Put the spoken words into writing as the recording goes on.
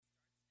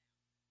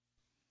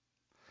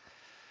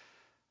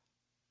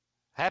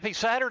Happy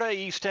Saturday,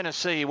 East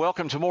Tennessee.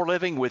 Welcome to More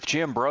Living with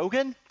Jim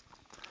Brogan,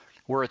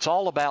 where it's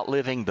all about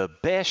living the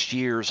best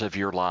years of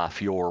your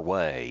life your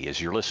way.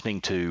 As you're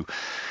listening to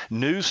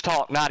News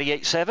Talk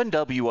 98.7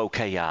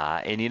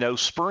 WOKI, and you know,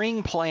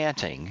 spring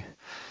planting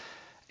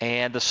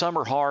and the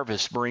summer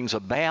harvest brings a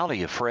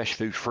bounty of fresh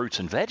food, fruits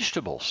and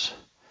vegetables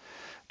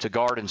to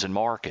gardens and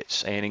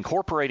markets. And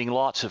incorporating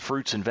lots of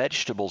fruits and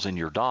vegetables in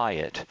your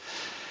diet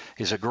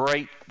is a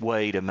great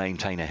way to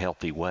maintain a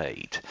healthy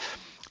weight.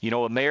 You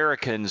know,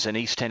 Americans and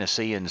East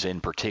Tennesseans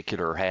in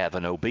particular have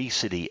an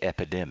obesity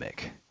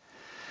epidemic.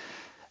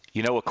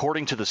 You know,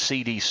 according to the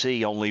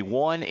CDC, only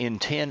 1 in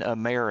 10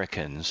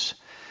 Americans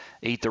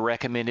eat the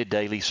recommended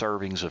daily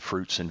servings of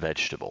fruits and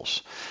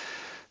vegetables.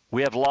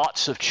 We have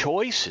lots of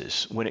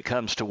choices when it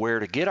comes to where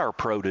to get our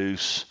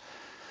produce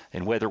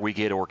and whether we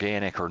get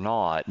organic or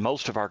not.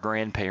 Most of our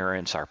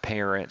grandparents, our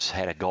parents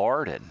had a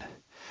garden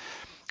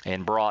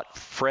and brought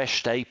fresh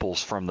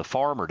staples from the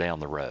farmer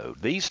down the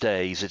road. These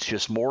days, it's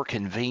just more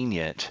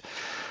convenient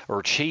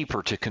or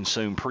cheaper to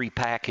consume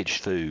prepackaged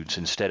foods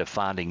instead of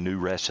finding new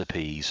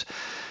recipes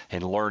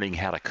and learning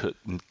how to cook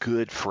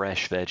good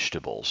fresh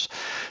vegetables.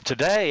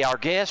 Today, our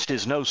guest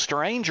is no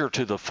stranger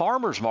to the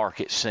farmers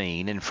market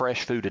scene and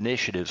fresh food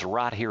initiatives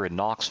right here in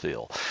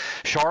Knoxville.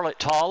 Charlotte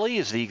Tolley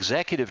is the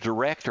executive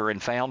director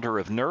and founder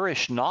of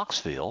Nourish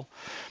Knoxville.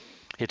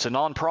 It's a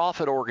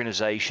nonprofit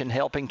organization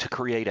helping to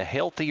create a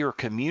healthier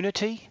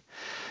community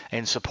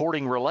and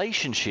supporting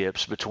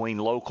relationships between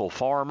local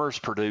farmers,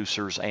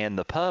 producers, and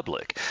the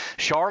public.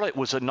 Charlotte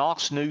was a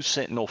Knox News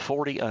Sentinel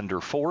 40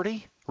 Under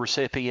 40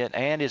 recipient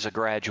and is a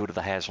graduate of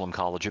the Haslam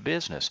College of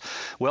Business.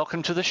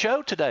 Welcome to the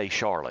show today,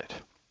 Charlotte.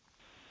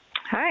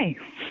 Hi.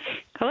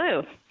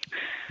 Hello.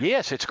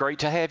 Yes, it's great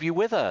to have you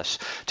with us.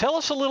 Tell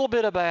us a little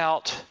bit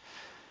about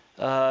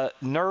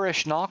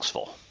Nourish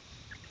Knoxville.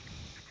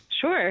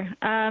 Sure.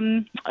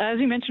 As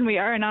you mentioned, we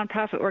are a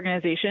nonprofit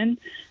organization.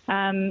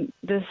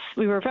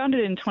 We were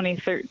founded in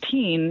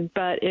 2013,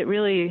 but it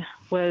really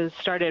was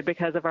started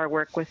because of our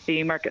work with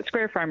the Market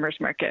Square Farmers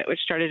Market,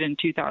 which started in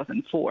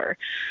 2004.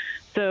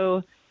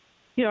 So,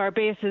 you know, our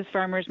base is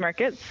farmers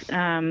markets,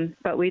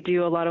 but we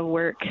do a lot of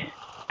work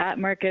at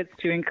markets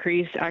to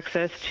increase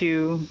access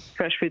to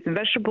fresh fruits and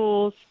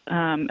vegetables,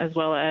 as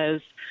well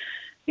as,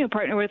 you know,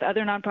 partner with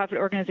other nonprofit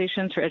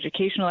organizations for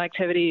educational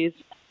activities.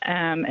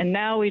 And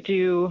now we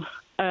do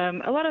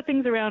a lot of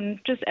things around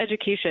just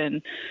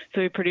education.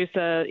 So we produce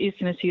a East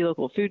Tennessee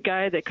local food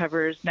guide that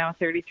covers now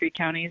 33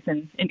 counties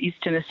in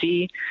East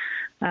Tennessee.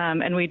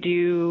 And we've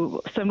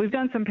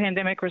done some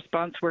pandemic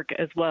response work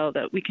as well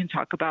that we can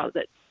talk about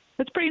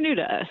that's pretty new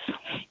to us.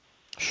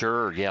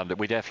 Sure, yeah,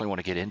 we definitely want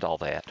to get into all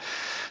that.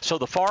 So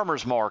the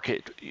farmers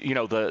market, you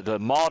know, the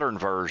modern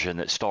version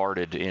that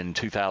started in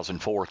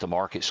 2004 at the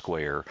Market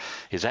Square,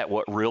 is that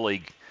what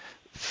really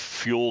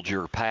fueled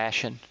your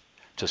passion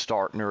to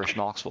start Nourish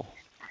Knoxville?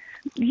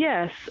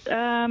 Yes.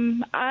 There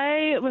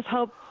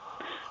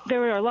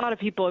were a lot of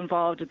people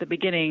involved at the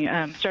beginning,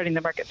 starting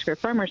the Market Square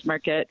Farmers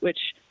Market, which,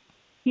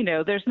 you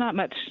know, there's not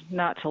much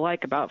not to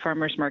like about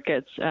farmers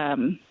markets.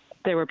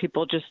 There were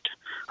people just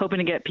hoping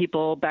to get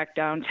people back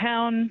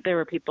downtown. There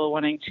were people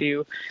wanting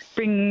to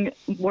bring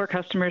more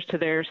customers to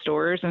their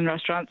stores and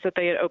restaurants that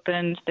they had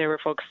opened. There were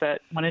folks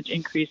that wanted to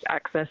increase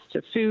access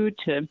to food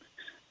to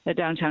the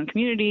downtown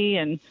community.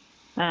 And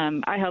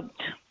I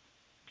helped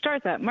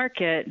start that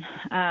market,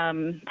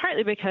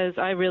 partly because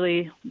I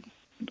really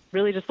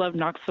just loved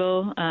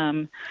Knoxville,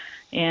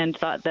 and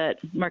thought that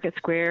Market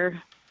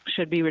Square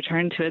should be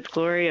returned to its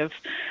glory of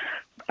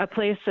a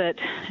place that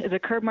is a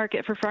curb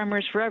market for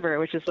farmers forever,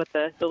 which is what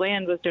the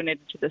land was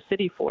donated to the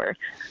city for.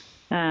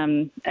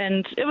 And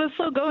it was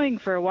slow going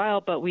for a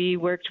while, but we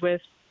worked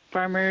with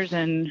farmers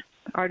and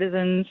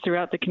artisans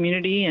throughout the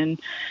community and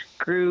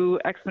grew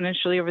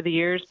exponentially over the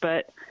years.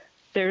 But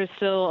there's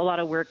still a lot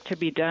of work to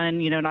be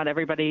done. You know, not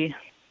everybody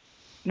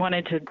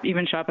wanted to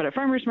even shop at a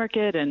farmer's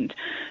market, and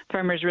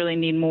farmers really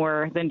need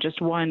more than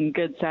just one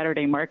good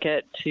Saturday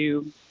market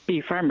to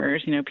be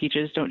farmers. You know,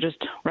 peaches don't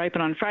just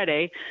ripen on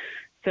Friday.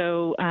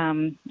 So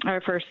our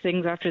first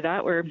things after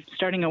that were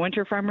starting a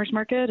winter farmers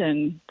market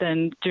and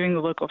then doing the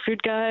local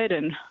food guide,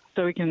 and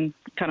so we can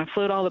kind of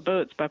float all the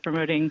boats by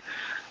promoting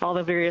all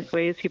the various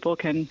ways people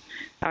can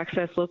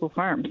access local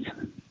farms.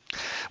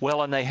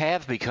 Well, and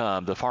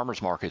the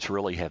farmers markets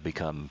really have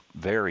become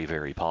very,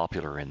 very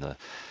popular in the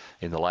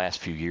last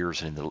few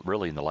years and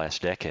really in the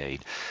last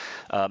decade.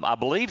 I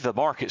believe the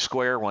Market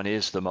Square one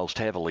is the most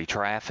heavily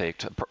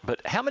trafficked,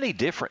 but how many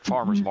different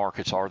farmers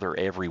markets are there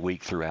every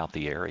week throughout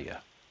the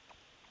area?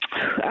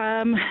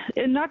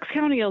 In Knox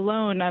County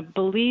alone, I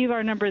believe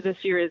our number this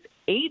year is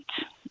 8.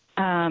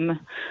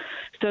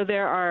 So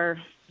there are,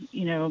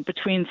 you know,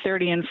 between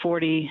 30 and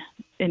 40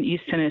 in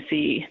East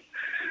Tennessee.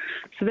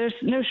 So there's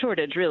no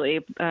shortage, really.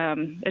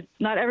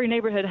 Not every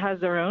neighborhood has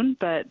their own,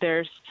 but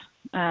there's,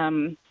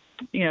 you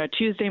know, a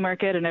Tuesday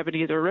market in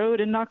Ebenezer Road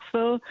in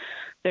Knoxville.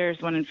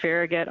 There's one in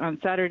Farragut on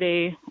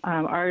Saturday.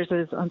 Ours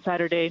is on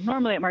Saturday,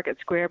 normally at Market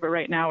Square, but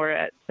right now we're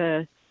at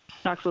the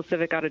Knoxville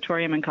Civic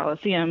Auditorium and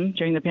Coliseum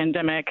during the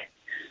pandemic.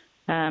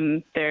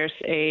 There's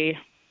a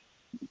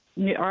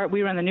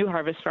we run the New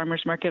Harvest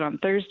Farmers Market on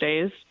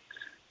Thursdays.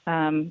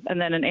 And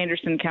then in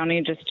Anderson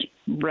County, just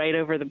right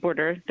over the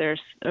border,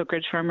 there's Oak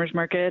Ridge Farmers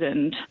Market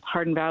and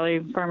Hardin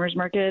Valley Farmers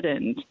Market,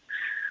 and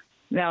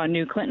now a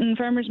New Clinton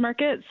Farmers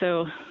Market.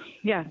 So,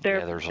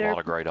 there's a lot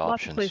of great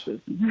options. Lots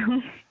of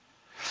places.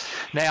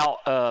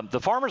 Now, the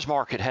farmers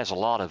market has a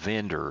lot of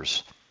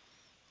vendors.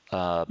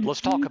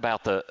 Let's talk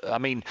about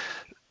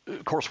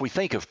of course, we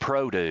think of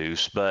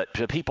produce, but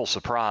to people's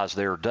surprise,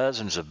 there are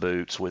dozens of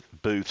booths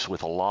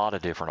with a lot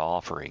of different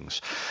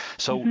offerings.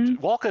 So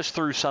walk us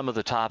through some of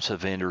the types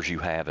of vendors you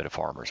have at a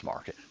farmer's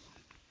market.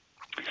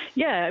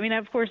 Yeah,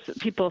 of course,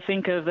 people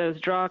think of those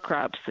draw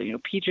crops,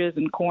 peaches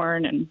and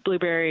corn and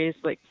blueberries,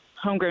 like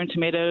homegrown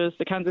tomatoes,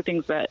 the kinds of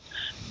things that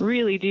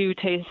really do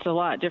taste a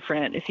lot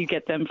different if you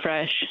get them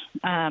fresh,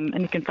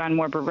 and you can find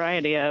more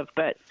variety of.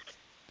 But,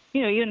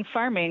 even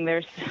farming,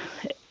 there's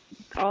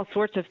all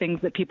sorts of things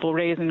that people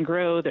raise and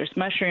grow. There's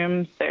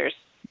mushrooms, there's,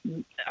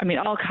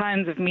 all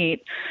kinds of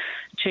meat,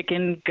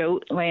 chicken,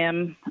 goat,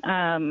 lamb,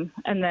 and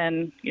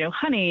then,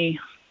 honey,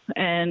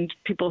 and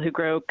people who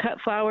grow cut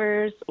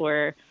flowers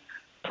or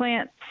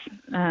plants.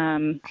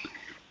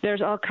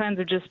 There's all kinds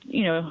of just,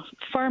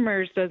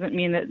 farmers doesn't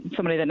mean that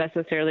somebody that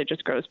necessarily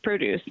just grows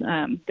produce.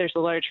 There's a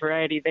large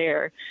variety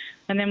there.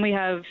 And then we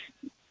have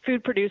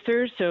food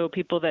producers, so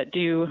people that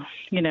do,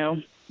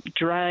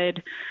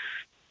 dried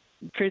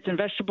fruits and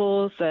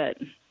vegetables that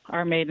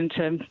are made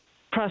into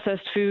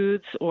processed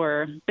foods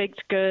or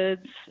baked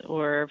goods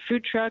or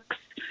food trucks.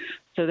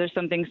 So there's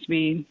some things to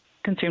be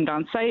consumed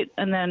on site.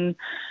 And then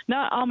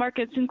not all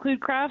markets include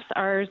crafts.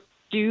 Ours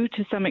do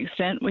to some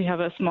extent. We have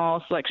a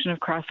small selection of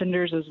craft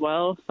vendors as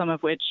well, some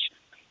of which,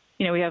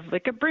 we have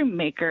like a broom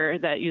maker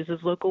that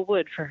uses local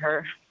wood for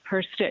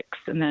her sticks,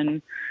 and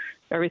then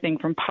everything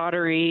from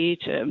pottery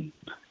to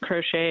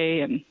crochet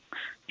and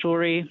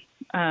jewelry.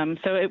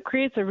 So it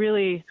creates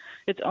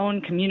its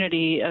own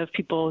community of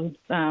people.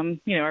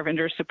 Our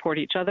vendors support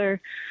each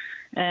other,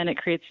 and it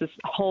creates this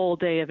whole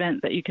day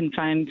event that you can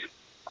find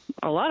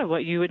a lot of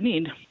what you would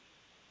need.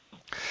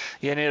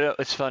 Yeah, and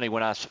it's funny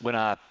when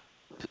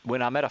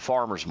I'm at a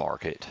farmer's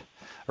market,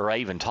 or I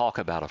even talk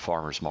about a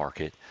farmer's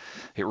market,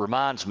 it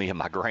reminds me of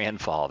my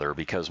grandfather,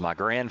 because my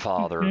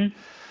grandfather,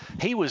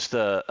 he was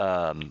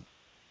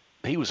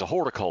he was a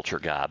horticulture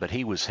guy, but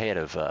he was head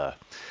of,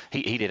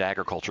 he did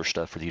agriculture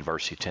stuff for the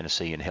University of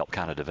Tennessee and helped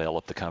kind of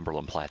develop the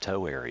Cumberland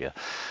Plateau area.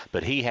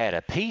 But he had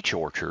a peach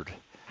orchard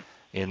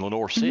in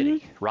Lenoir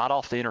City, right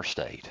off the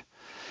interstate.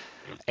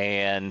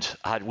 And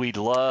we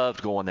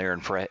loved going there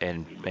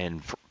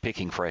and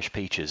picking fresh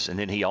peaches. And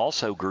then he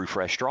also grew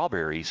fresh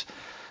strawberries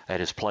at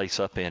his place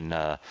up in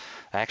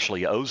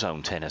actually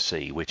Ozone,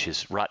 Tennessee, which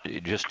is right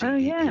just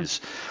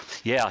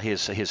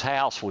his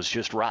house was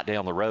just right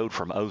down the road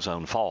from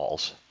Ozone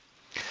Falls,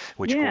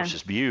 which of course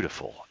is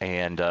beautiful.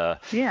 And but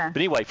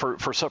anyway, for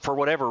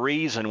whatever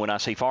reason, when I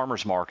see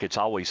farmers markets,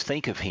 I always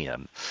think of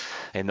him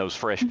and those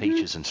fresh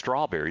peaches and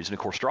strawberries. And of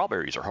course,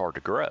 strawberries are hard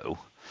to grow.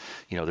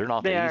 They're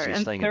not the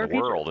easiest thing in the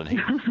world.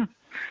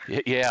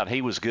 And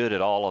he was good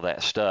at all of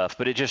that stuff.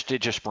 But it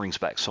just brings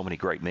back so many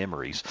great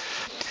memories.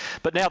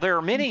 But now there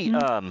are many.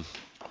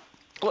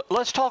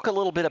 Let's talk a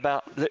little bit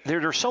about,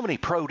 there's so many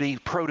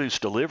produce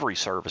delivery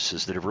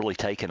services that have really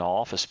taken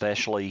off,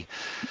 especially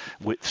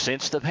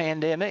since the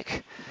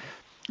pandemic.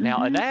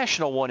 Now, a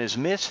national one is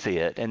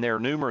Misfit, and there are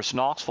numerous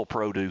Knoxville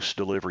produce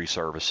delivery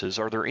services.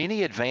 Are there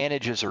any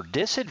advantages or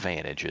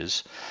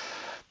disadvantages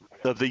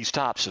of these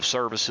types of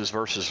services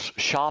versus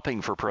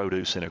shopping for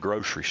produce in a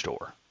grocery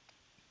store?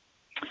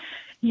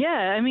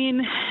 Yeah,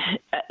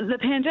 the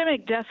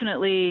pandemic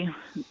definitely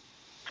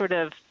sort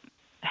of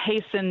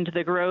hastened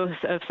the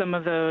growth of some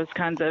of those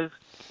kinds of,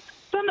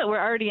 some that were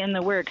already in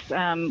the works.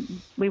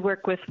 We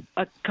work with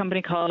a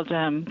company called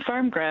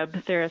Farm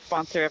Grub. They're a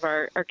sponsor of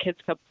our Kids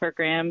Cup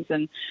programs,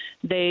 and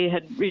they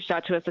had reached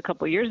out to us a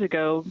couple years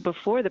ago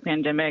before the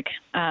pandemic,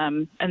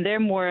 and they're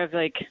more of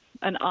like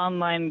an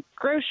online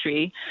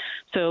grocery.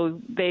 So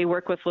they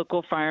work with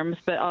local farms,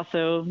 but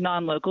also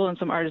non-local and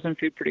some artisan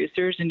food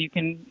producers, and you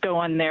can go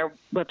on their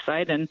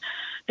website and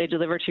they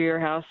deliver to your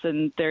house,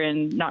 and they're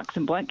in Knox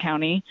and Blount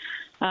County.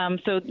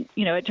 So,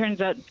 it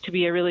turns out to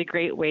be a really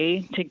great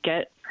way to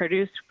get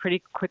produce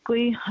pretty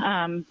quickly,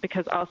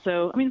 because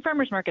also,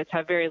 farmers markets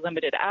have very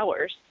limited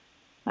hours,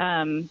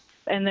 and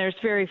there's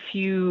very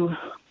few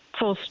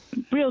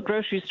real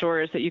grocery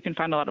stores that you can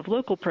find a lot of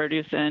local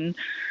produce in.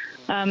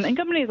 And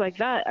companies like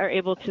that are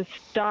able to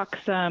stock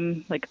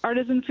some like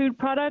artisan food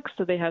products.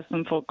 So they have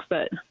some folks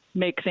that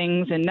make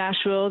things in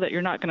Nashville that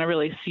you're not going to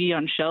really see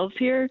on shelves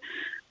here.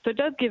 So it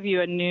does give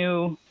you a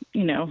new,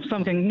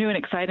 something new and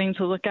exciting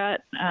to look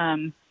at.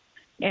 And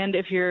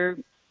if you're,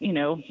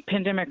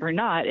 pandemic or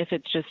not, if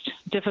it's just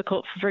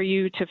difficult for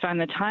you to find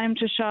the time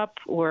to shop,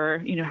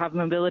 or, have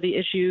mobility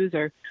issues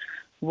or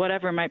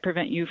whatever might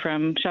prevent you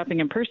from shopping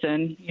in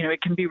person,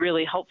 it can be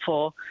really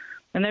helpful.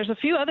 And there's a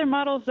few other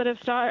models that have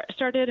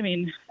started.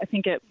 I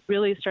think it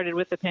really started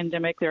with the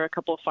pandemic. There are a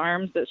couple of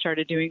farms that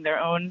started doing their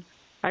own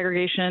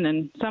aggregation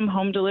and some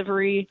home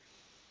delivery.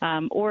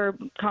 or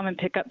common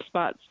pickup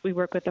spots. We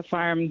work with a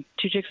farm,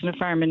 Two Chicks and a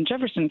Farm in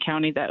Jefferson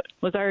County, that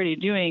was already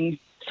doing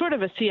sort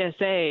of a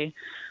CSA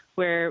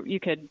where you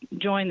could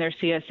join their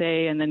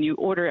CSA and then you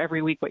order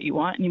every week what you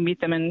want, and you meet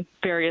them in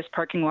various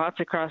parking lots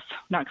across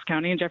Knox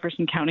County and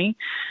Jefferson County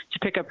to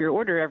pick up your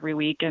order every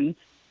week. And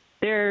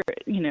they're,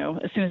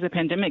 as soon as the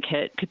pandemic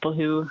hit, people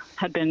who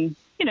had been,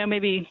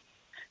 maybe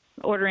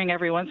ordering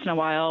every once in a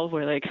while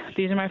were like,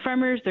 these are my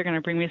farmers, they're going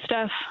to bring me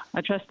stuff,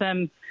 I trust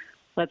them,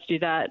 let's do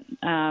that.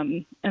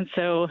 And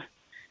so,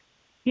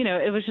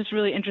 it was just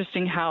really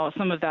interesting how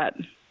some of that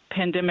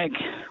pandemic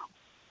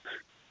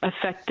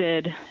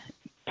affected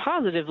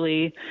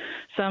positively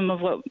some of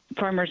what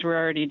farmers were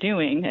already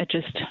doing. It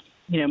just,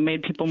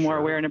 made people more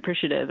aware and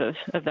appreciative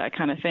of that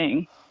kind of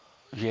thing.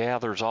 Yeah,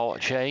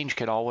 change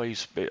can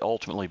always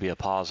ultimately be a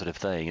positive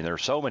thing, and there are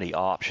so many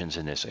options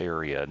in this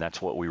area, and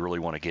that's what we really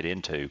want to get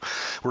into.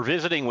 We're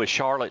visiting with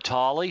Charlotte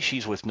Tolley.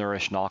 She's with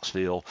Nourish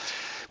Knoxville.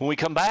 When we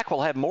come back,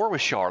 we'll have more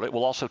with Charlotte.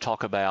 We'll also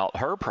talk about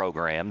her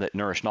program that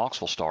Nourish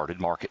Knoxville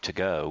started, Market to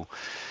Go,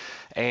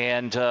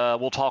 and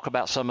we'll talk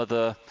about some of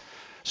the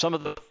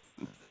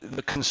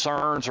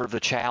concerns or the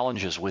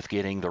challenges with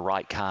getting the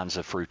right kinds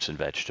of fruits and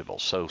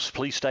vegetables. So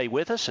please stay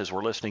with us as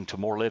we're listening to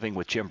More Living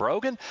with Jim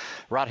Brogan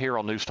right here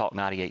on News Talk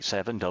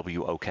 98.7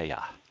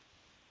 WOKI.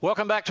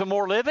 Welcome back to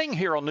More Living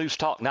here on News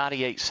Talk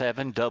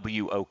 98.7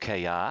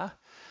 WOKI.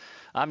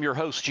 I'm your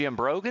host, Jim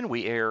Brogan.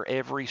 We air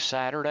every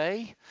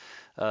Saturday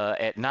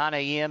at 9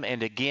 a.m.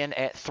 and again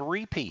at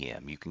 3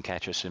 p.m. You can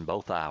catch us in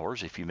both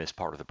hours if you missed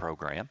part of the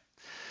program.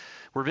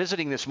 We're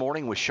visiting this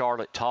morning with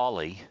Charlotte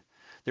Tolley.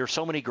 There are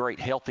so many great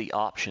healthy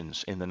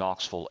options in the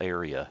Knoxville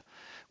area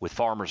with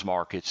farmers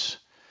markets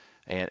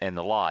and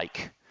the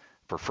like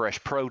for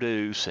fresh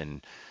produce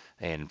and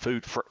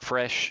food,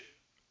 fresh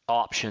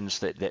options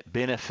that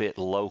benefit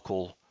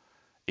local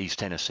East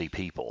Tennessee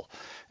people.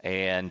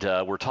 And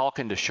we're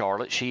talking to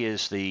Charlotte. She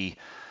is the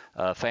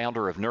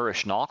founder of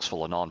Nourish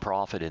Knoxville, a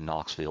nonprofit in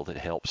Knoxville that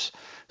helps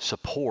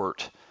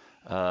support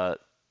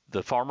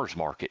the farmers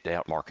market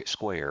out Market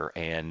Square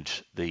and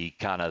the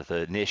kind of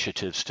the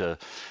initiatives to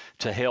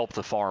help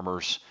the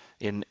farmers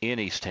in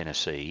East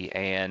Tennessee.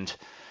 And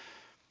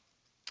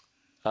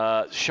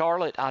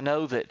Charlotte, I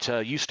know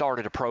that you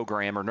started a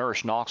program, or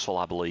Nourish Knoxville,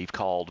 I believe,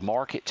 called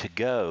Market to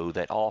Go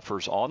that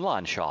offers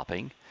online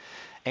shopping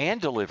and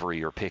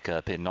delivery or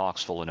pickup in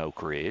Knoxville and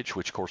Oak Ridge,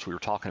 which, of course, we were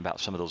talking about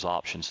some of those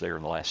options there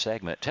in the last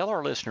segment. Tell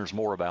our listeners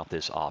more about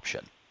this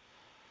option.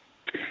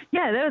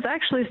 Yeah, that was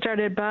actually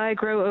started by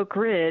Grow Oak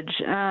Ridge.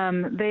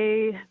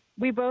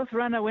 We both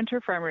run a winter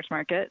farmers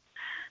market,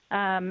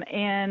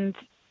 and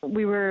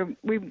we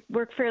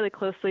work fairly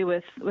closely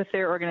with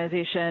their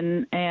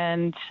organization,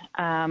 and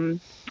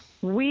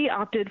we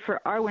opted for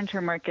our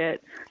winter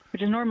market,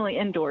 which is normally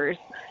indoors,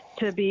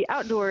 to be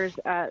outdoors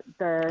at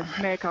the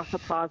Mary Costa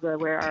Plaza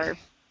where our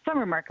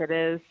summer market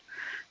is,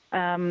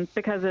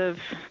 because of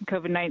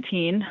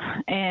COVID-19,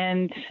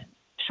 and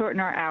shorten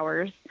our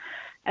hours.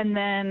 And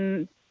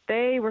then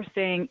they were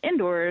staying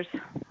indoors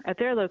at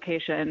their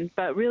location,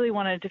 but really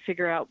wanted to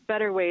figure out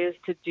better ways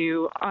to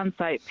do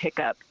on-site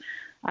pickup.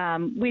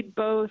 We'd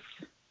both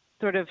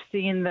sort of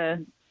seen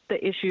the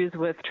issues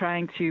with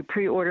trying to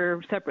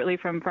pre-order separately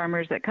from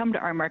farmers that come to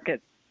our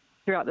markets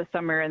throughout the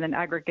summer and then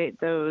aggregate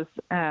those.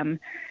 It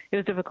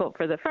was difficult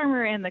for the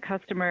farmer and the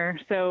customer.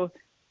 So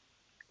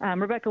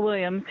Rebecca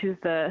Williams, who's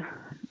the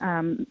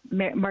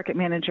market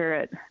manager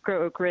at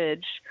Grow Oak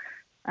Ridge,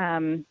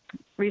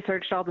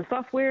 researched all the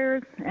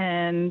softwares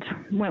and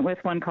went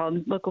with one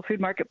called Local Food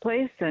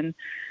Marketplace and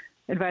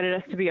invited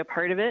us to be a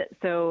part of it.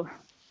 So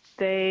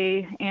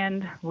they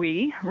and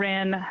we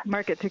ran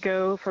Market to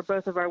Go for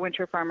both of our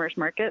winter farmers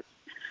markets.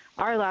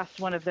 Our last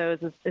one of those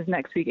is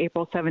next week,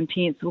 April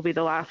 17th, will be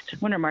the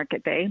last winter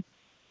market day.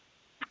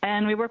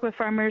 And we work with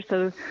farmers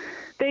so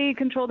they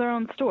control their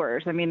own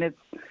stores. I mean, it's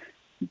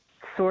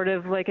sort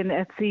of like an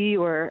Etsy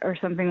or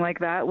something like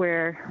that,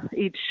 where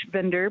each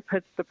vendor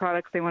puts the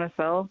products they want to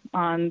sell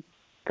on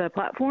the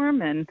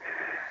platform, and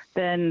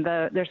then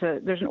there's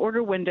an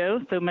order window.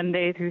 So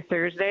Monday through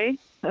Thursday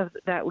of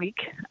that week,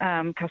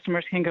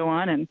 customers can go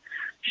on and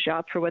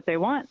shop for what they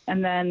want,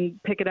 and then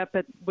pick it up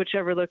at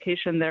whichever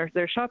location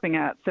they're shopping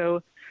at.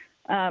 So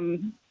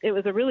it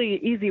was a really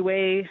easy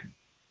way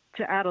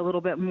to add a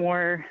little bit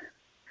more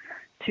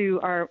to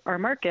our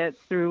markets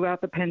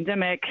throughout the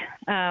pandemic.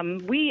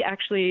 We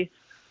actually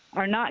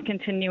are not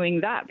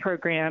continuing that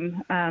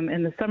program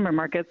in the summer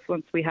markets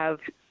once we have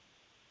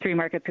 3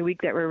 markets a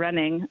week that we're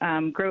running.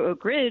 Grow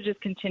Oak Ridge is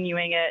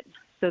continuing it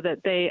so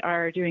that they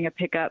are doing a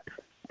pickup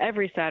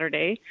every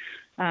Saturday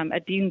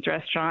at Dean's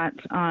Restaurant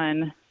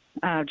on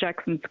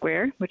Jackson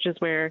Square, which is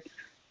where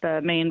the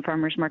main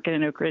farmers market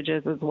in Oak Ridge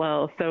is as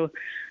well. So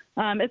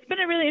it's been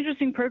a really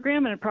interesting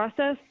program and a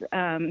process.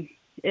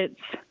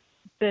 It's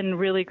been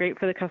really great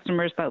for the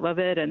customers that love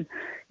it. And,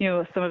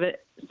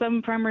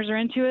 some farmers are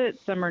into it,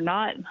 some are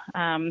not.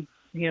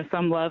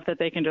 Some love that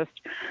they can just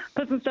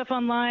put some stuff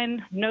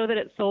online, know that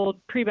it's sold,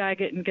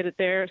 pre-bag it and get it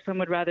there. Some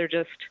would rather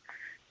just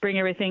bring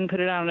everything, put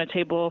it out on a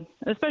table,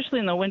 especially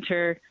in the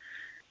winter.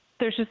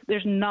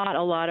 there's not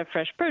a lot of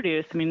fresh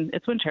produce. I mean,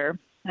 it's winter,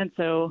 and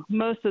so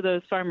most of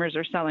those farmers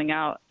are selling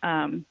out.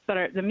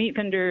 But the meat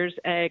vendors,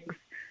 eggs,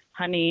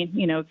 honey,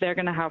 they're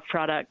going to have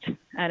product,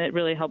 and it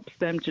really helps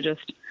them to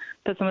just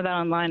put some of that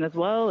online as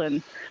well,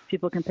 and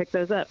people can pick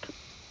those up.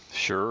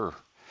 Sure.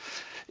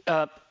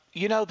 The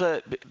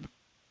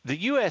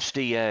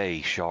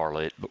USDA,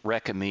 Charlotte,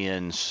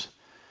 recommends,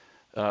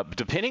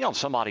 depending on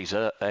somebody's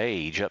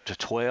age, up to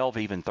 12,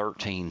 even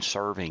 13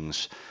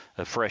 servings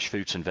of fresh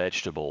fruits and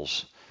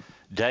vegetables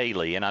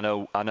daily. And I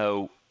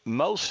know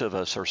most of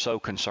us are so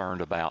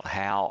concerned about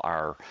how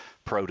our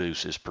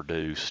produce is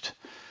produced.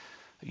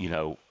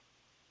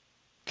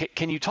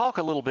 Can you talk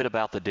a little bit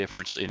about the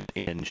difference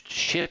in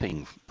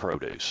shipping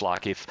produce?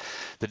 Like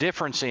if the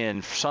difference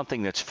in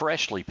something that's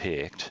freshly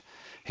picked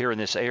here in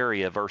this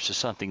area versus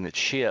something that's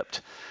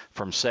shipped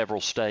from several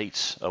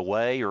states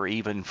away or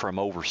even from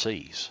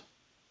overseas?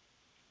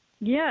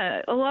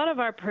 Yeah, a lot of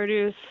our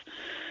produce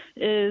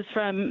is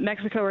from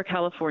Mexico or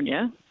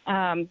California.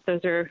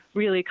 Those are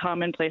really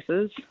common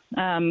places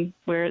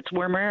where it's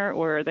warmer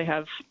or they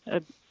have,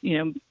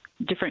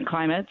 different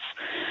climates.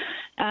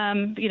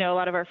 A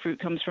lot of our fruit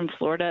comes from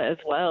Florida as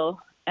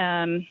well.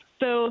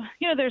 So,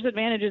 there's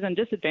advantages and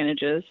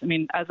disadvantages. I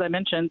mean, as I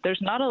mentioned,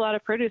 there's not a lot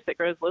of produce that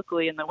grows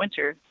locally in the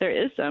winter. There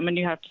is some, and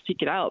you have to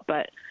seek it out.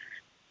 But,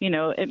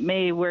 it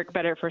may work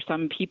better for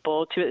some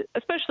people,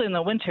 especially in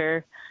the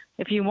winter.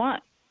 If you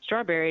want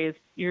strawberries,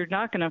 you're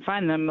not going to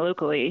find them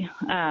locally.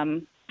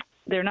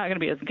 They're not going to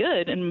be as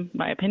good, in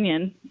my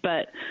opinion.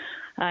 But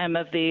I'm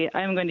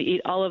going to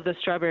eat all of the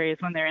strawberries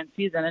when they're in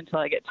season until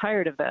I get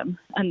tired of them,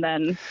 and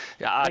then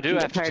I do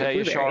have to tell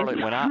you, Charlotte,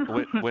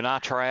 when I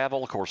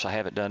travel, of course I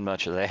haven't done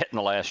much of that in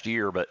the last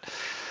year, but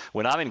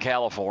when I'm in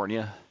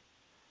California,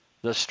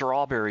 the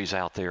strawberries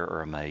out there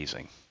are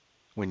amazing.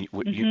 When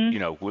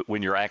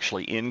when you're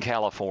actually in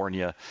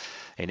California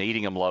and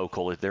eating them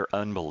local, they're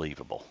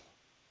unbelievable.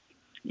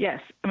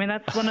 Yes, I mean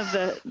that's one of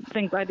the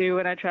things I do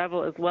when I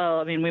travel as well.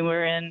 I mean, we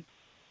were in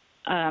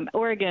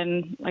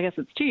Oregon, I guess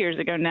it's 2 years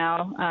ago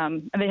now,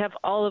 and they have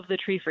all of the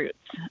tree fruits.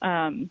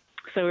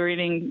 So we're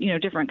eating,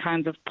 different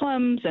kinds of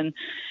plums, and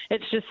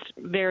it's just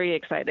very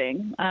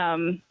exciting.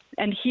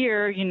 And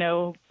here,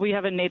 we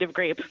have a native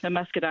grape, the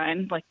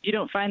muscadine. Like, you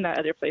don't find that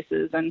other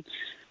places, and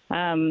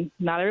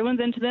not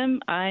everyone's into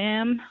them. I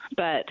am,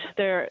 but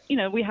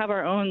we have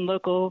our own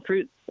local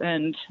fruits,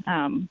 and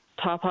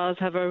pawpaws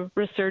have a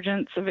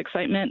resurgence of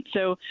excitement.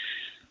 So,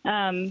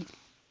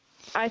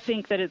 I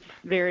think that it's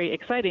very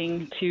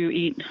exciting to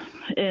eat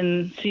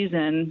in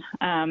season.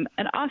 And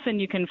often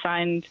you can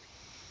find,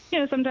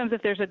 sometimes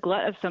if there's a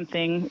glut of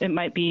something, it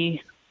might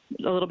be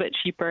a little bit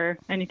cheaper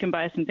and you can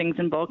buy some things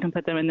in bulk and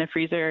put them in the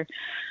freezer.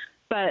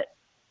 But,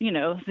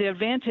 the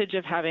advantage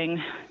of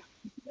having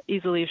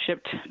easily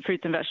shipped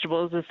fruits and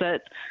vegetables is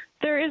that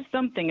there is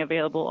something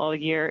available all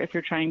year if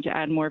you're trying to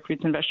add more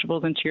fruits and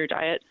vegetables into your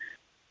diet.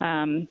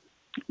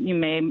 You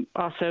may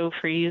also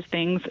freeze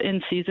things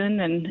in season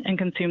and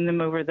consume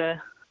them over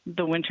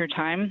the winter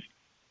time.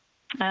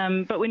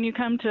 But when you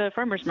come to a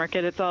farmer's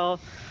market, it's all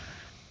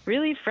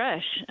really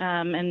fresh.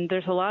 And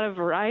there's a lot of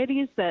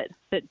varieties that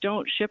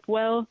don't ship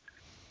well,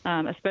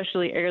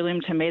 especially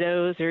heirloom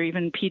tomatoes or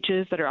even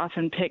peaches that are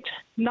often picked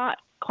not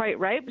quite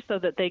ripe so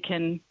that they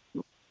can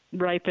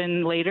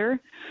ripen later.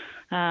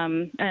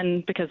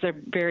 And because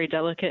they're very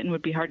delicate and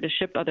would be hard to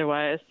ship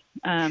otherwise.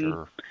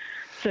 Sure.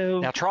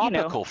 So, now,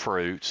 tropical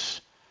fruits,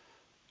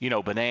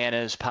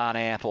 bananas,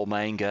 pineapple,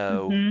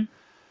 mango,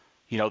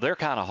 they're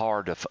kind of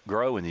hard to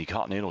grow in the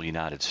continental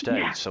United States.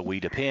 Yeah. So we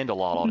depend a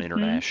lot on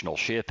international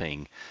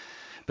shipping.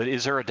 But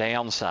is there a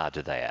downside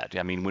to that?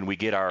 I mean, when we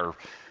get our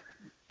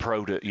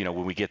product,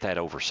 when we get that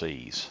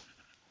overseas?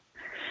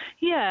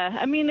 Yeah.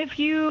 I mean, if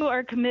you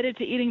are committed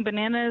to eating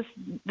bananas,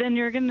 then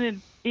you're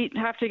going to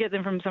have to get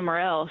them from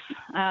somewhere else.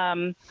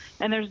 And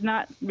there's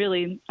not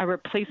really a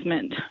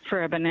replacement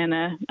for a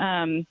banana.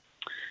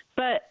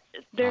 But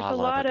there's a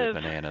lot of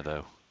banana,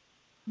 though.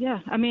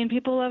 Yeah, I mean,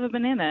 people love a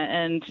banana,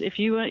 and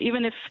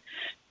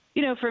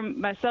for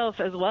myself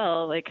as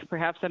well, like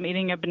perhaps I'm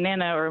eating a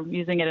banana or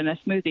using it in a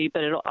smoothie,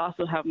 but it'll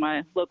also have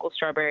my local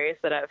strawberries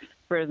that I've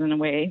frozen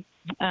away.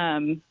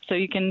 So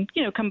you can,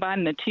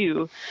 combine the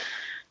two.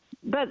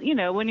 But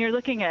when you're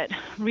looking at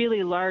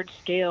really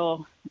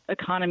large-scale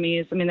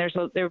economies, I mean, there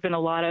have been a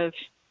lot of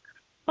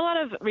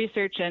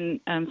research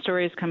and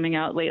stories coming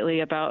out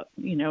lately about,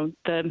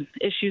 the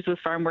issues with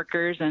farm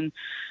workers and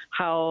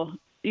how,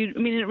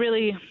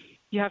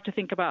 you have to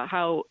think about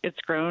how it's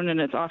grown, and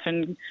it's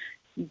often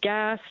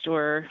gassed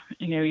or,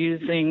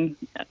 using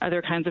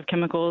other kinds of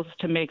chemicals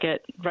to make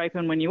it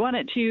ripen when you want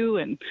it to.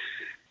 And,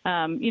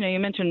 you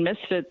mentioned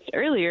misfits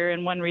earlier,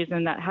 and one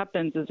reason that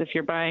happens is if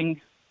you're buying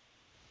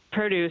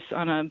produce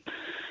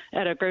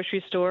at a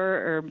grocery store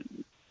or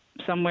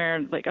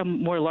somewhere like a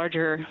more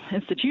larger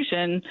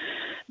institution,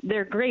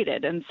 they're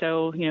graded. And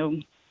so,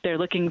 they're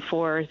looking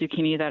for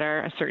zucchini that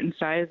are a certain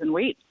size and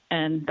weight,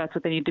 and that's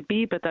what they need to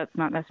be, but that's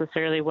not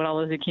necessarily what all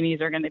the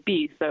zucchinis are going to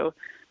be. So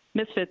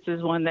misfits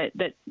is one that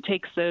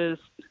takes those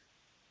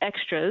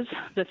extras,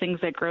 the things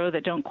that grow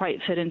that don't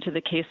quite fit into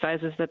the case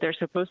sizes that they're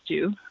supposed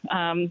to,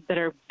 that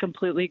are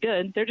completely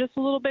good. They're just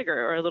a little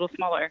bigger or a little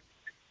smaller,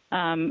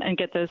 and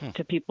get those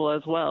to people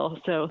as well.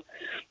 So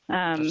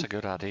that's a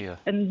good idea.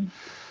 And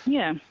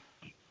yeah.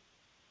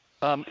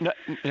 Now,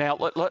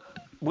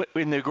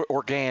 in the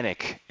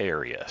organic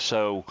area,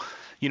 so,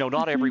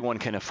 not everyone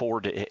can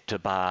afford to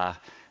buy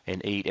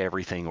and eat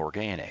everything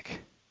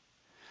organic.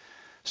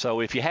 So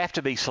if you have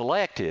to be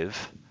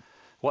selective,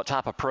 what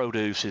type of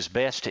produce is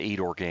best to eat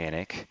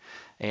organic,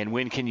 and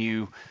when can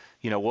you,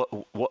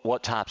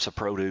 what types of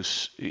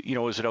produce,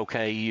 is it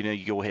okay,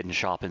 you go ahead and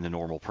shop in the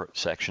normal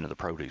section of the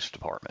produce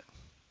department?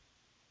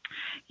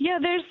 Yeah,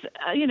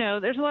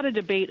 there's a lot of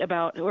debate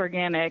about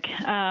organic,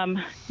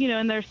 and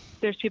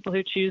there's people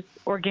who choose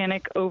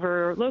organic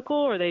over local,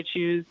 or they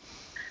choose,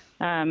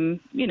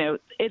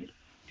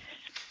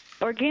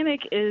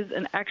 organic is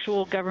an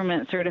actual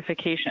government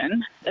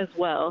certification as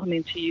well. I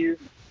mean, to use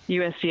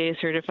USDA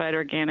certified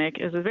organic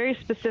is very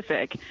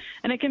specific,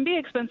 and it can be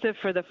expensive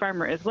for the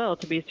farmer as well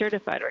to be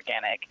certified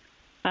organic.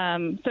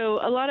 So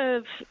a lot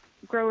of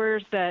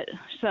growers that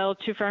sell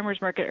to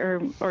farmers market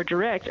or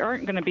direct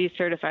aren't going to be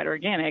certified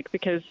organic,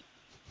 because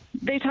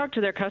they talk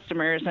to their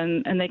customers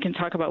and they can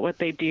talk about what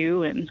they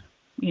do, and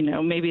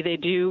maybe they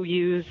do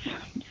use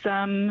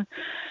some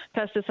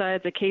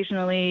pesticides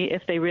occasionally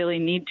if they really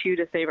need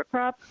to save a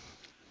crop,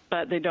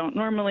 but they don't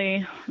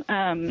normally.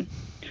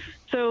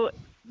 So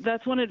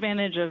that's one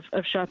advantage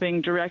of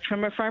shopping direct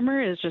from a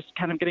farmer, is just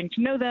kind of getting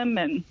to know them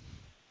and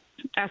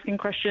asking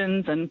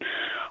questions and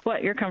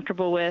what you're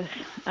comfortable with.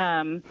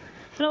 And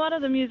a lot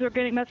of them use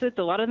organic methods.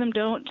 A lot of them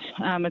don't.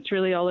 It's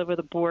really all over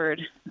the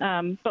board.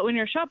 But when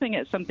you're shopping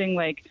at something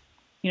like,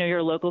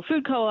 your local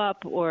food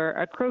co-op or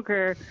a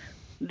Kroger,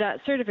 that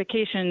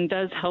certification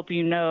does help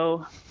you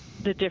know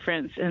the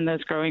difference in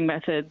those growing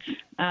methods.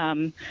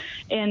 And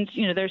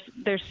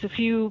there's a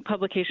few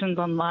publications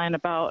online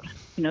about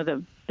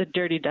the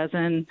dirty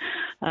dozen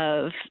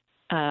of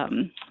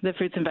the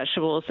fruits and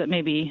vegetables that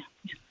maybe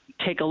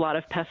take a lot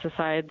of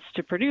pesticides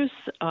to produce,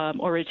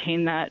 or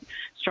retain that.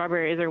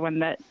 Strawberries are one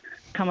that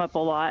come up a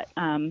lot.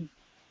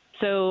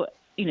 So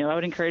I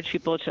would encourage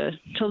people to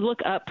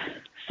look up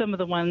some of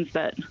the ones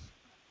that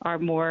are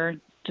more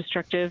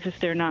destructive if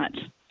they're not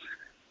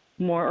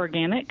more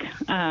organic.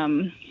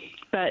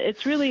 But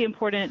it's really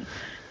important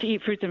to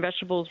eat fruits and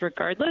vegetables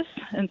regardless.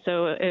 And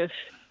so if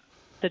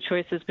the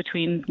choice is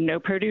between no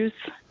produce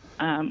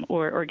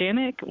or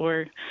organic,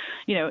 or,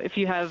 if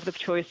you have the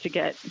choice to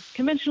get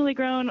conventionally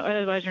grown, or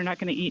otherwise you're not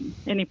going to eat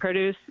any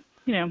produce,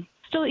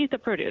 still eat the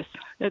produce.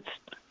 It's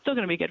still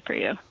going to be good for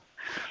you.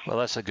 Well,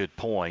 that's a good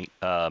point.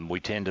 We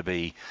tend to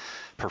be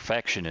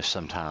perfectionists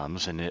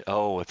sometimes, and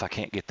if I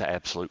can't get the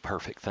absolute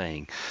perfect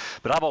thing.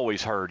 But I've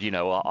always heard,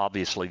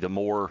 obviously the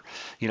more,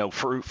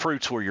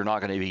 fruits where you're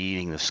not going to be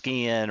eating the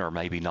skin, or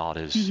maybe not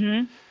as,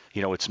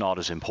 it's not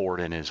as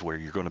important as where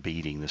you're going to be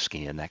eating the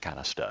skin, that kind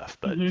of stuff.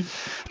 But I'll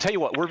tell you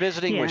what, we're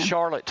visiting with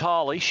Charlotte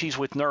Tolley. She's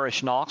with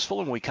Nourish Knoxville,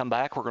 and when we come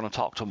back, we're going to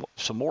talk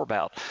some more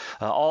about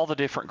all the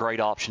different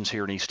great options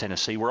here in East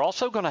Tennessee. We're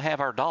also going to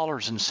have our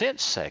dollars and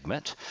cents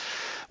segment.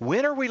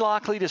 When are we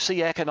likely to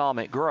see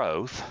economic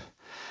growth?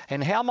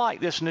 And how might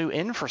this new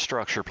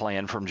infrastructure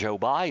plan from Joe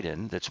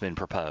Biden that's been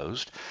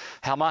proposed,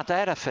 how might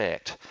that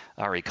affect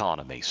our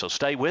economy? So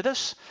stay with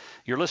us.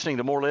 You're listening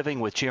to More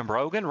Living with Jim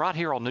Brogan right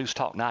here on News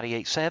Talk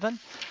 98.7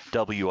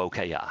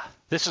 WOKI.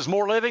 This is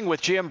More Living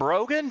with Jim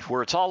Brogan,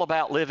 where it's all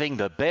about living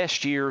the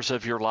best years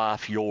of your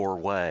life your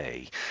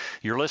way.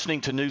 You're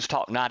listening to News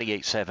Talk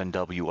 98.7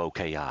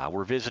 WOKI.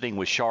 We're visiting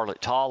with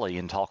Charlotte Tolley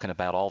and talking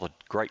about all the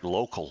great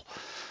local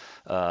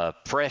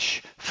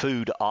fresh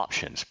food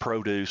options,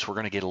 produce. We're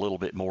going to get a little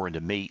bit more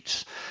into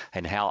meats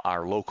and how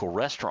our local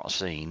restaurant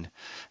scene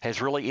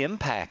has really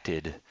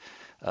impacted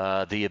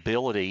the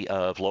ability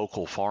of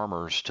local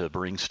farmers to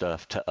bring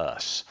stuff to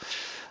us.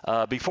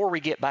 Before we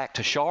get back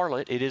to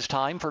Charlotte, it is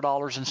time for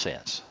dollars and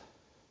cents.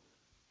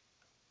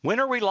 When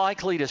are we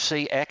likely to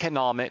see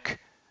economic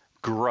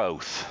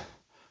growth?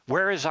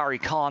 Where is our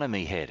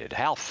economy headed?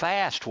 How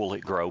fast will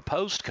it grow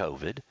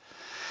post-COVID?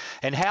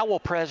 And how will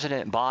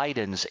President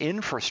Biden's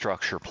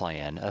infrastructure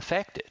plan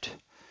affect it?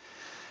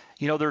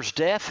 There's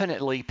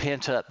definitely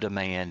pent-up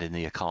demand in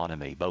the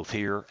economy, both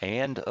here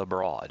and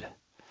abroad.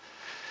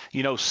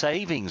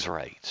 Savings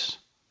rates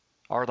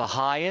are the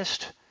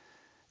highest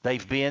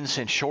they've been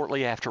since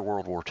shortly after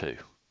World War II.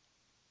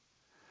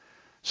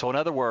 So in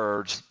other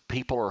words,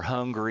 people are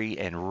hungry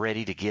and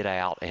ready to get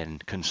out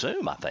and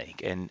consume, I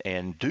think,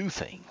 and do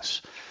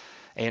things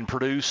and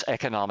produce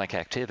economic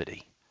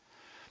activity.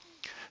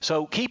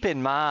 So keep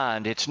in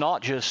mind, it's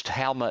not just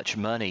how much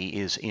money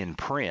is in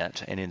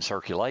print and in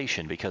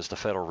circulation, because the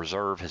Federal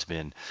Reserve has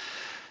been,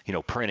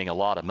 printing a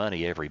lot of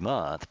money every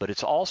month, but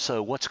it's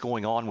also what's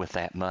going on with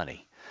that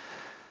money.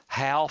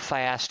 How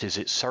fast is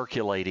it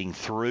circulating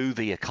through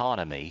the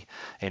economy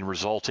and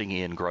resulting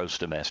in gross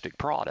domestic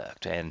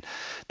product? And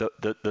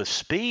the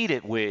speed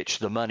at which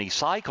the money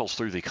cycles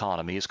through the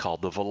economy is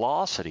called the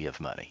velocity of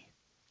money.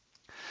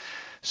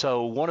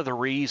 So one of the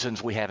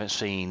reasons we haven't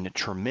seen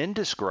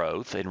tremendous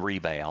growth and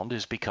rebound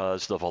is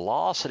because the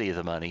velocity of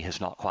the money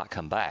has not quite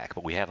come back.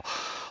 But we have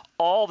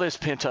all this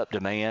pent-up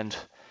demand,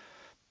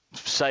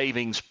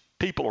 savings,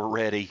 people are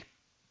ready.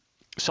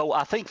 So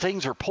I think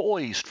things are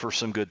poised for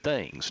some good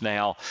things.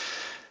 Now,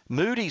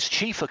 Moody's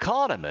chief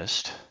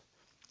economist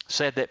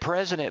said that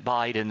President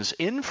Biden's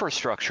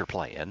infrastructure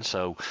plan,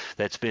 so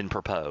that's been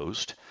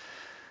proposed,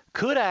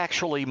 could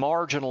actually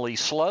marginally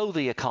slow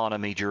the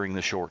economy during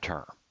the short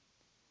term.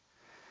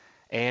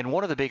 And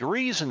one of the big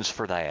reasons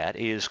for that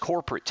is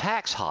corporate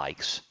tax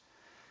hikes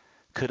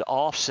could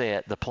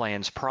offset the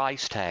plan's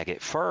price tag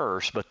at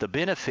first, but the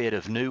benefit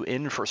of new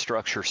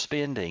infrastructure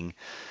spending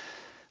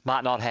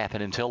might not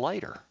happen until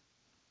later.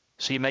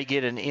 So you may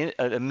get an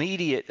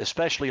immediate,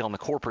 especially on the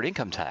corporate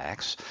income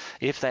tax,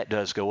 if that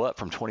does go up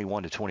from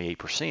 21 to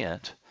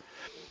 28%.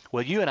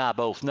 Well, you and I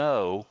both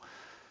know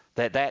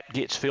that that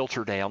gets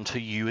filtered down to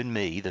you and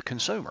me, the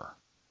consumer,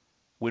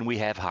 when we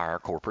have higher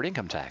corporate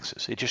income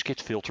taxes. It just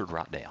gets filtered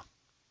right down.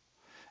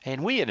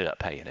 And we ended up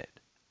paying it.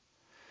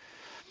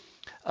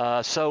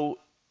 So,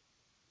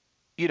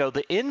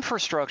 the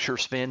infrastructure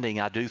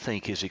spending I do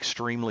think is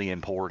extremely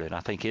important.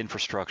 I think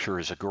infrastructure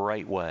is a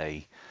great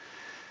way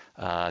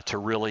to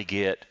really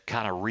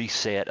kind of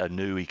reset a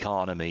new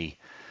economy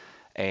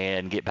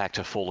and get back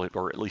to full,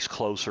 or at least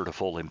closer to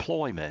full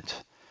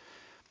employment.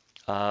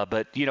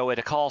 But, at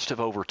a cost of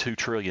over $2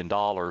 trillion,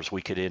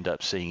 we could end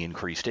up seeing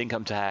increased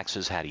income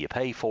taxes. How do you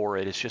pay for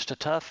it? It's just a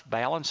tough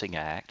balancing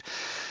act.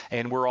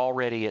 And we're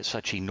already at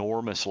such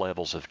enormous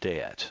levels of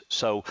debt.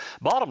 So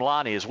bottom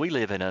line is we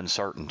live in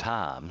uncertain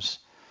times.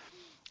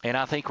 And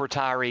I think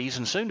retirees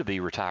and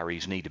soon-to-be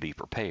retirees need to be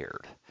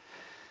prepared.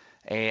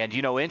 And,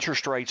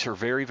 interest rates are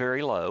very,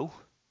 very low.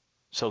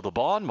 So the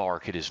bond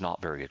market is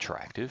not very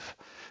attractive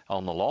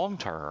on the long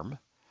term.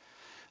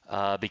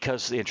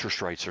 Because the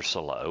interest rates are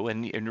so low.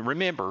 And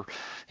remember,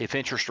 if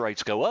interest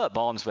rates go up,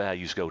 bonds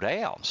values go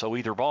down. So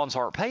either bonds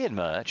aren't paying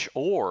much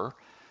or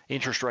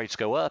interest rates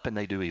go up and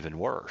they do even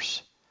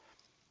worse.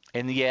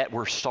 And yet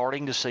we're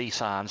starting to see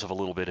signs of a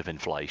little bit of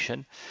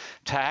inflation.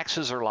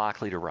 Taxes are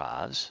likely to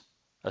rise,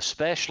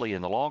 especially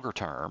in the longer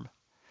term,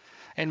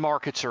 and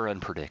markets are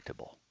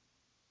unpredictable.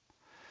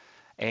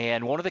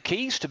 And one of the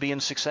keys to being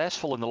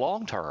successful in the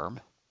long term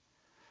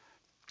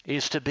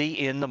is to be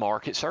in the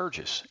market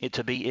surges,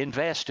 to be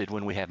invested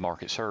when we have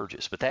market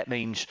surges. But that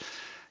means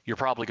you're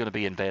probably going to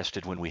be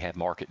invested when we have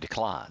market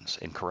declines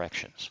and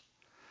corrections.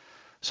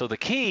 So the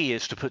key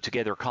is to put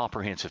together a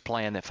comprehensive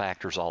plan that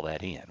factors all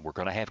that in. We're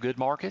going to have good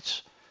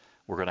markets.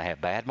 We're going to have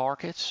bad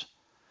markets.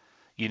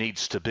 You need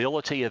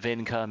stability of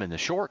income in the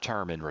short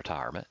term in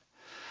retirement,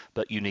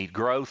 but you need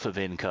growth of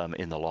income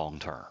in the long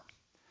term.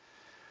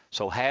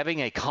 So having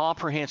a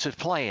comprehensive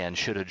plan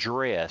should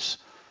address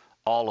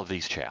all of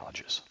these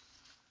challenges.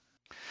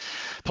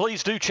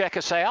 Please do check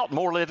us out,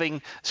 More Living,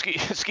 at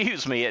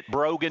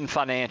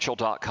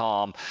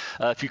broganfinancial.com.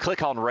 If you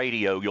click on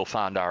radio, you'll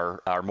find our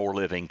More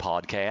Living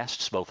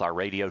podcasts, both our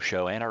radio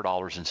show and our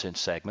Dollars and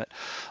Cents segment.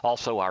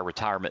 Also our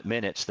retirement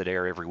minutes that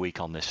air every week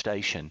on this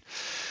station.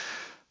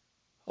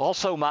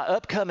 Also, my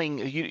upcoming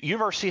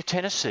University of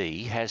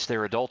Tennessee has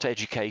their adult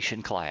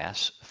education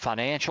class,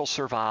 Financial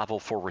Survival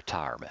for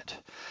Retirement.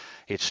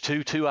 It's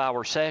 2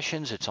 2-hour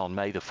sessions. It's on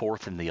May the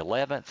 4th and the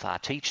 11th. I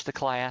teach the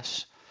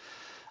class.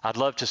 I'd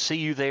love to see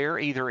you there,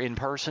 either in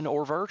person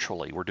or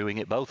virtually. We're doing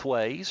it both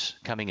ways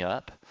coming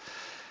up.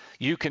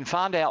 You can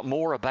find out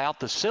more about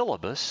the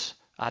syllabus.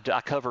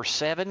 I cover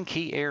 7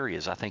 key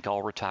areas I think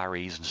all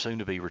retirees and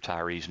soon-to-be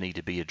retirees need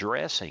to be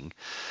addressing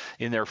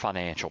in their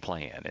financial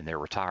plan, in their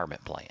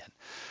retirement plan.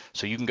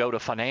 So you can go to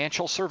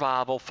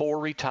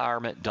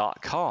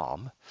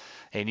financialsurvivalforretirement.com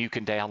and you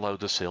can download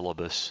the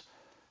syllabus.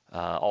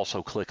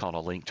 Also click on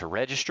a link to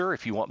register.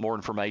 If you want more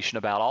information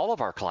about all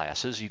of our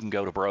classes, you can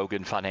go to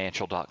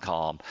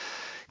broganfinancial.com,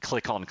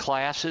 click on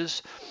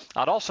classes.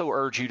 I'd also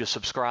urge you to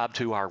subscribe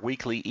to our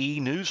weekly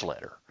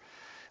e-newsletter,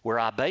 where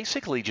I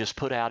basically just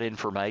put out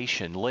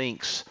information,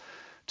 links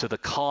to the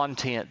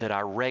content that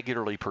I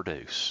regularly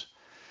produce,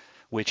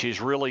 which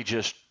is really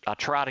just, I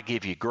try to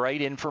give you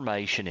great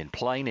information in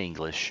plain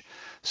English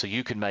so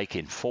you can make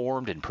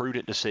informed and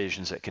prudent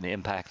decisions that can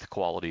impact the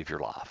quality of your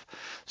life.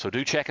 So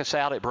do check us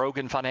out at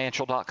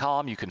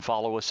broganfinancial.com. You can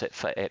follow us at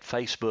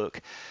Facebook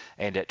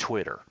and at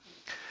Twitter.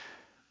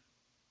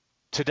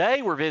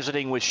 Today we're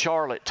visiting with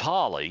Charlotte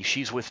Tolley.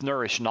 She's with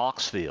Nourish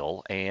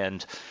Knoxville,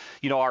 and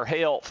our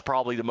health,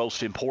 probably the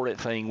most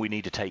important thing we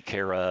need to take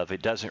care of.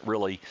 It doesn't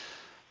really,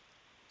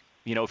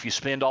 if you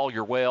spend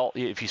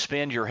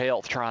your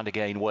health trying to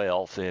gain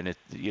wealth, then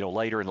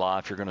later in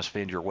life you're going to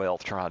spend your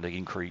wealth trying to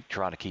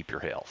keep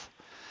your health.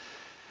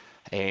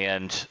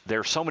 And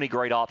there's so many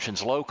great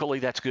options locally.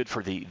 That's good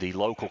for the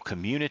local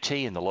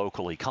community and the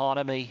local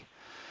economy.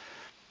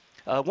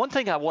 One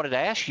thing I wanted to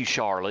ask you,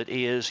 Charlotte,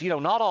 is,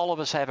 not all of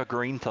us have a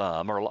green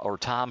thumb or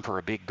time for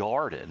a big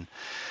garden,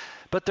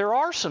 but there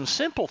are some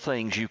simple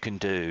things you can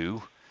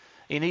do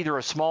in either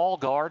a small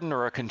garden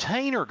or a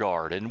container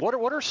garden.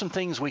 What are some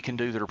things we can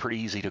do that are pretty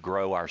easy to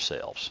grow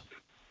ourselves?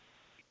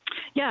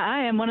 Yeah, I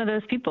am one of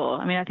those people.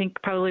 I mean, I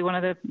think probably one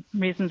of the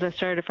reasons I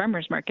started a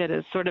farmer's market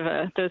is sort of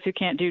a those who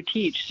can't do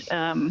teach.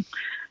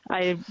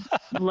 I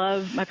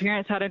love, my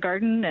parents had a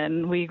garden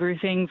and we grew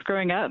things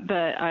growing up,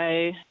 but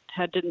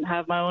didn't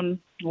have my own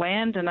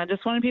land, and I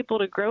just wanted people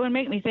to grow and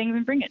make me things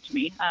and bring it to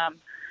me.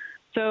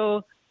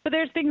 But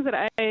there's things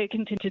that I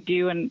continue to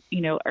do, and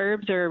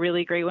herbs are a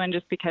really great one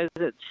just because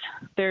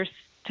they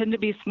tend to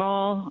be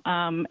small,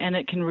 and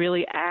it can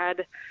really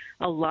add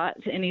a lot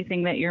to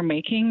anything that you're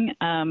making.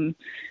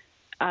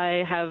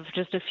 I have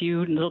just a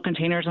few little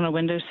containers on a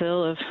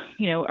windowsill of,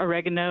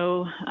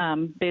 oregano,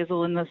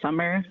 basil in the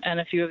summer, and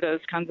a few of those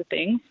kinds of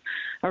things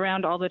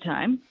around all the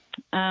time.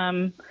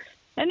 There's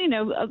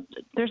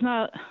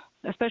not,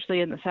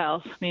 especially in the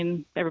South, I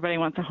mean, everybody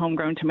wants a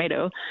homegrown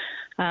tomato.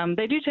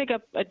 They do take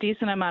up a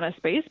decent amount of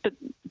space, but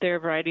there are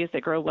varieties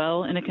that grow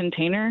well in a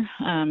container.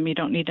 You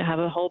don't need to have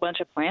a whole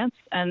bunch of plants,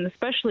 and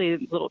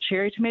especially little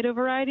cherry tomato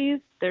varieties.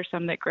 There's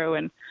some that grow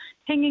in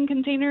hanging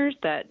containers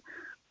that,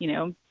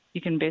 you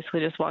can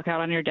basically just walk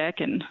out on your deck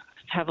and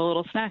have a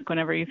little snack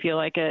whenever you feel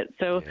like it.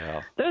 So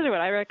Those are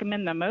what I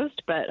recommend the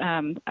most. But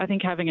I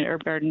think having an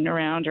herb garden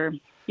around, or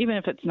even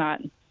if it's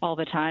not all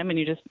the time and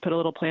you just put a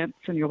little plants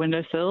on your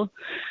windowsill,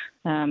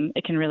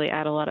 it can really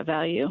add a lot of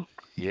value.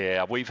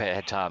 Yeah, we've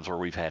had times where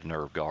we've had an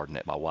herb garden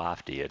that my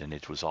wife did, and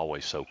it was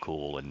always so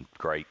cool and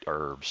great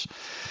herbs.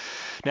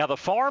 Now, the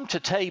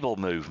farm-to-table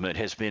movement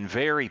has been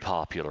very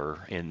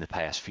popular in the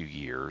past few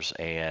years,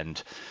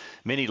 and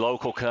many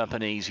local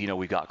companies,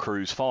 we've got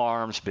Cruz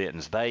Farms,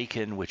 Benton's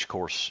Bacon, which, of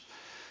course,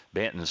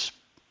 Benton's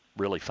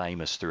really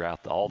famous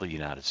throughout all the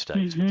United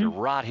States. But they're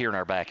right here in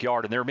our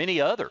backyard, and there are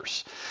many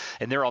others,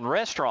 and they're on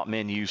restaurant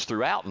menus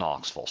throughout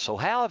Knoxville. So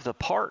how have the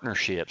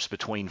partnerships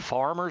between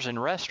farmers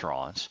and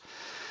restaurants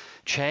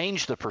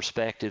changed the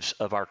perspectives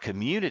of our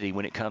community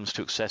when it comes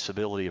to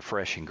accessibility of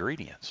fresh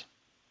ingredients?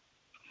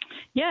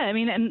 Yeah, I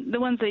mean, and the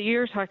ones that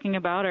you're talking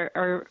about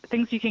are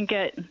things you can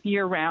get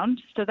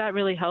year-round, so that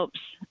really helps.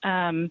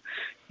 When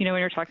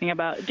you're talking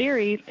about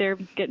dairy, they're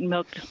getting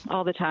milked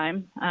all the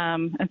time,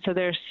 and so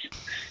there's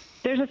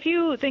a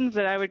few things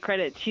that I would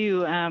credit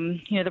to.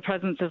 The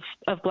presence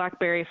of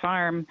Blackberry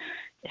Farm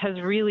has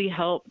really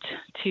helped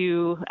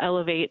to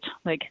elevate,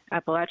 like,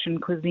 Appalachian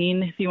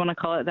cuisine, if you want to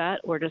call it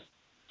that, or just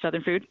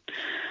Southern food.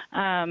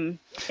 And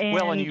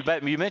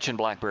you mentioned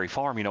Blackberry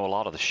Farm. A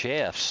lot of the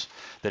chefs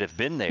that have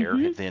been there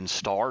have then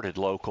started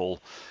local,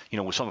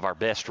 with some of our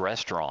best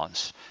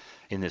restaurants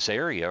in this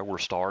area were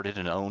started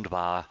and owned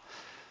by,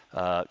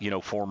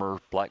 former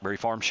Blackberry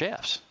Farm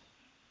chefs.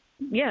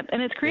 Yeah,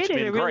 and it's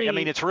created a really... I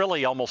mean, it's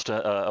really almost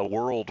a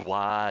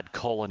worldwide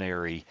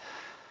culinary,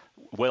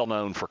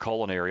 well-known for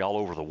culinary all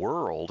over the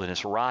world, and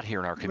it's right here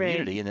in our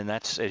community. Right. And then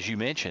that's, as you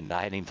mentioned,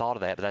 I hadn't even thought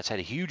of that, but that's had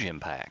a huge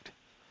impact.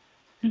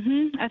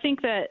 I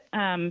think that,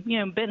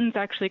 Benton's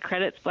actually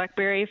credits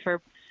Blackberry for,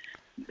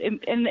 and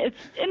it's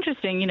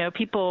interesting,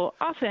 people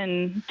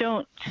often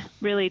don't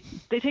really,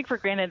 they take for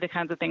granted the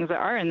kinds of things that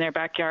are in their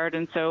backyard.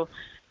 And so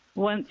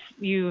once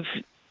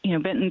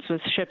Benton's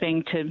was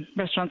shipping to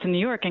restaurants in New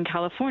York and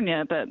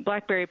California, but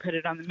Blackberry put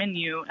it on the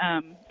menu.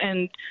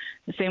 And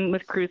the same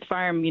with Cruz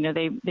Farm,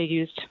 they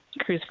used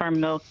Cruz Farm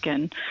milk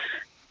and,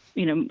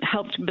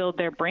 helped build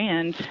their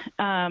brand.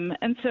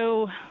 And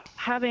so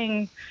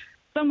having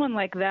someone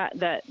like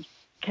that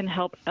can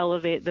help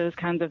elevate those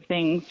kinds of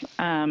things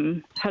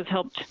has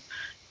helped.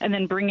 And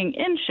then bringing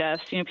in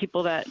chefs,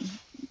 people that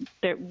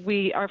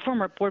our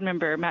former board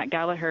member, Matt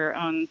Gallagher,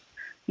 owns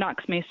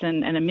Knox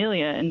Mason and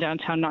Amelia in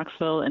downtown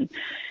Knoxville. And,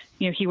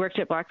 he worked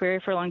at Blackberry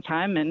for a long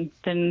time and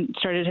then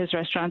started his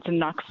restaurants in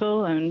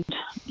Knoxville. And,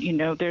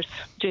 there's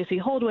J.C.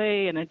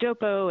 Holdway and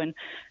Adopo and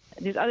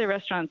these other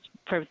restaurants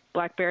for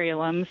Blackberry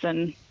alums,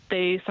 and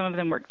some of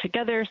them work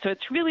together. So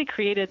it's really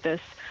created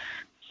this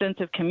sense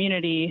of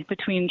community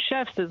between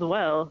chefs as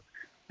well,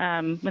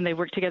 when they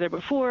worked together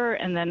before,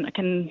 and then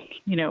can,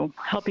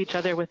 help each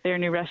other with their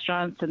new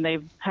restaurants. And they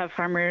have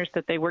farmers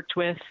that they worked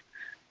with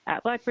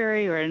at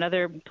Blackberry or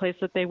another place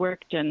that they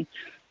worked. And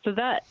so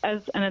that,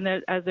 as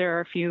there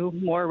are a few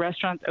more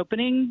restaurants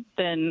opening,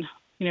 then,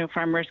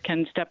 farmers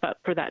can step up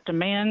for that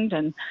demand,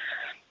 and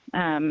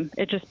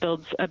it just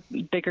builds a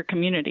bigger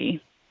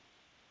community.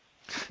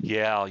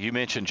 Yeah, you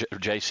mentioned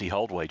J.C.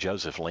 Holdway,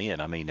 Joseph Lynn.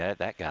 I mean,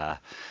 that guy,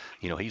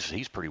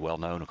 he's pretty well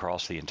known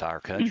across the entire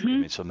country. I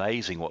mean, it's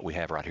amazing what we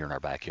have right here in our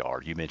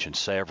backyard. You mentioned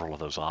several of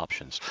those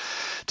options.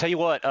 Tell you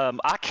what,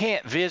 I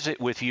can't visit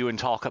with you and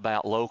talk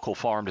about local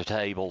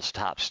farm-to-tables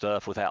type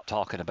stuff without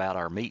talking about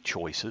our meat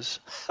choices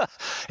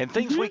and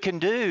things we can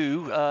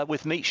do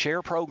with meat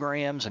share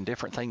programs and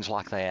different things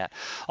like that.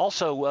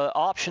 Also,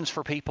 options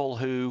for people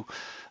who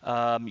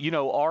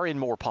are in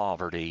more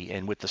poverty,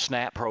 and with the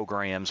SNAP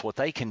programs, what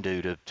they can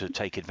do to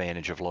take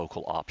advantage of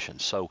local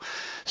options. So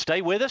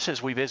stay with us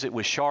as we visit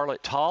with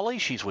Charlotte Tolley.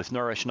 She's with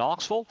Nourish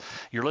Knoxville.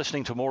 You're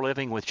listening to More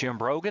Living with Jim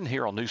Brogan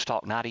here on News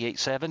Talk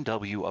 98.7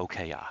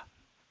 WOKI.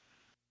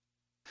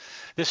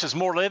 This is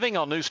More Living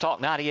on News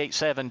Talk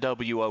 98.7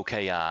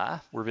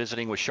 WOKI. We're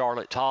visiting with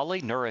Charlotte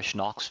Tolley, Nourish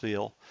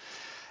Knoxville.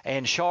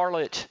 And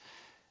Charlotte,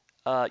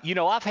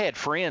 I've had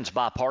friends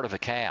buy part of a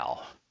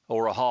cow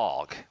or a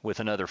hog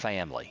with another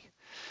family.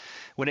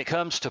 When it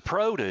comes to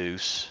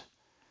produce,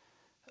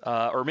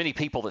 or many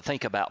people that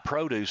think about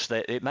produce,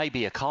 that it may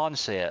be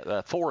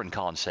a foreign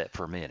concept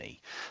for many,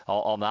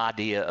 on the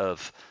idea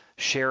of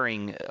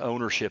sharing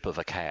ownership of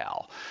a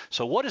cow.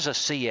 So what is a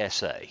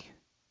CSA?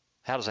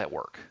 How does that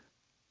work?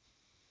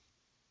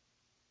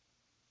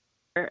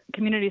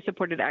 Community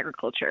supported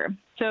agriculture.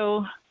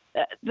 So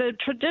the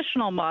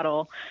traditional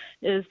model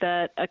is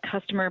that a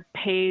customer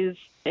pays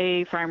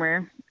a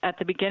farmer at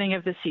the beginning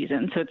of the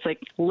season. So it's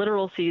like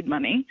literal seed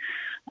money,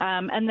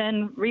 and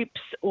then reaps,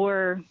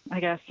 or I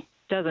guess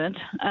doesn't,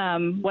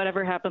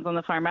 whatever happens on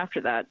the farm after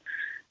that.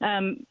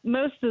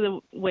 Most of the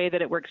way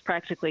that it works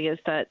practically is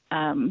that,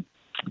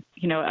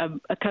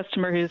 a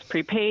customer who's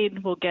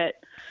prepaid will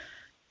get,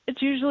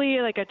 it's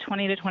usually like a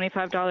 $20 to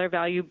 $25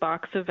 value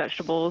box of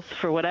vegetables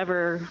for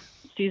whatever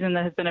season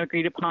that has been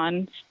agreed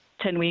upon,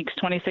 10 weeks,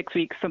 26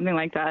 weeks, something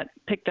like that,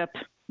 picked up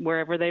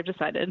wherever they've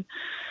decided.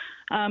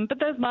 But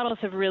those models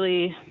have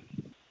really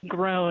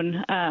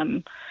grown.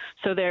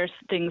 So there's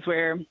things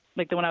where,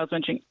 like the one I was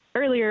mentioning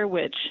earlier,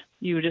 which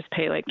you would just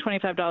pay like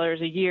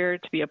 $25 a year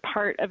to be a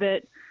part of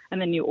it, and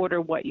then you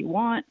order what you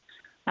want.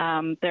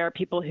 There are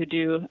people who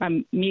do a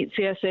meat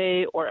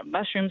CSA or a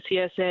mushroom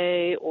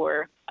CSA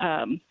or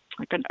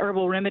like an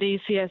herbal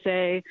remedy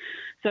CSA.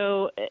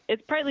 So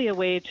it's partly a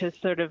way to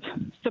sort of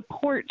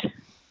support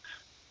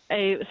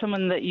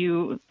someone that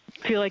you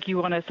feel like you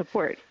want to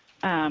support,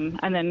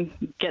 and then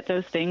get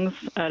those things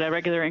at a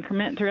regular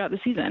increment throughout the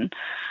season.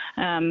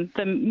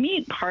 The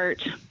meat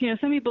part,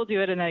 some people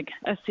do it in like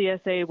a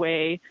CSA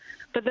way,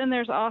 but then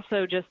there's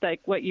also just like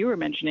what you were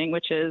mentioning,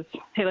 which is,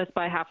 hey, let's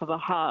buy half of a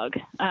hog.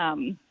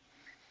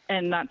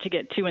 And not to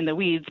get too in the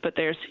weeds, but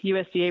there's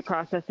USDA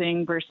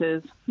processing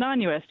versus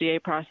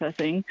non-USDA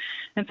processing.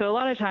 And so a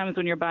lot of times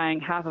when you're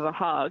buying half of a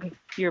hog,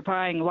 you're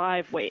buying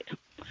live weight.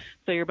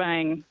 So you're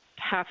buying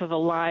half of a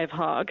live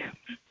hog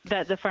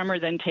that the farmer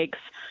then takes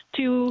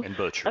to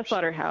a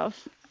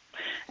slaughterhouse.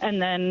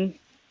 And then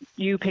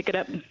you pick it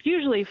up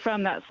usually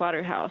from that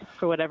slaughterhouse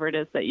for whatever it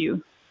is that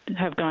you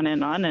have gone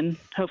in on, and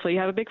hopefully you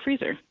have a big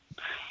freezer.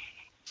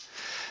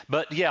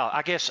 But yeah,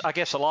 I guess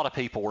a lot of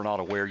people were not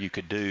aware you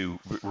could do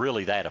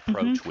really that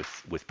approach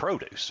with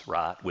produce,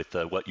 right? With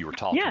what you were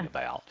talking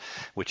about,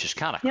 which is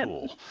kind of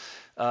cool.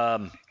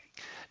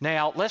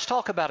 Now let's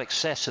talk about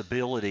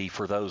accessibility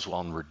for those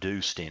on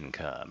reduced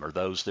income or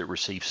those that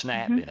receive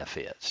SNAP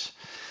benefits.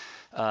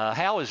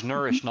 How is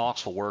Nourish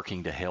Knoxville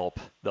working to help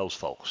those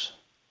folks?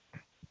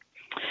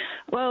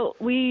 Well,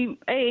 we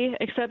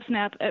accept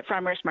SNAP at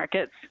farmers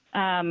markets.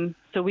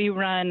 So we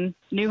run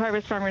New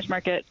Harvest Farmers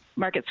Market,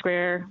 Market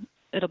Square.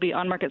 It'll be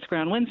on Market Square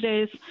on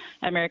Wednesdays,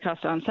 at Mary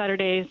Costa on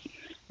Saturdays,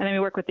 and then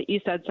we work with the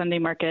East Side Sunday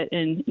Market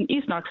in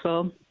East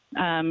Knoxville.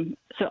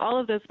 So all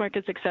of those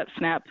markets accept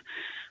SNAP.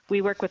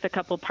 We work with a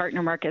couple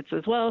partner markets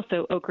as well,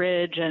 so Oak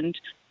Ridge and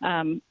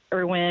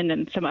Irwin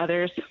and some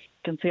others you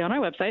can see on our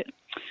website.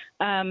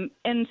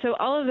 And so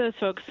all of those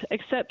folks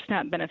accept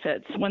SNAP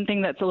benefits. One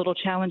thing that's a little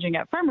challenging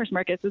at farmers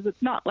markets is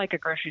it's not like a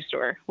grocery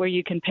store where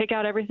you can pick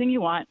out everything you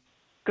want,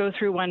 go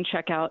through one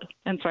checkout,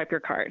 and swipe your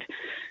card.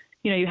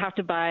 You have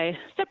to buy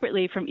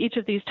separately from each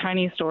of these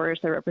tiny stores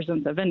that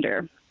represents a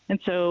vendor. And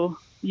so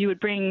you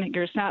would bring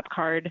your SNAP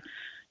card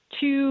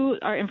to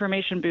our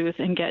information booth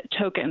and get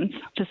tokens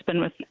to spend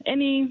with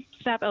any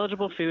SNAP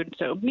eligible food,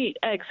 so meat,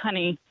 eggs,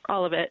 honey,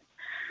 all of it.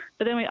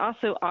 But then we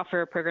also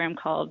offer a program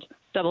called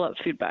Double Up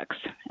Food Bucks.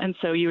 And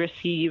so you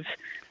receive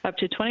up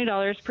to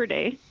 $20 per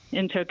day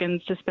in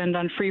tokens to spend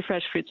on free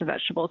fresh fruits and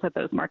vegetables at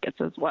those markets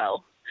as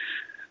well.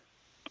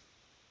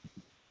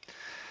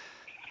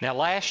 Now,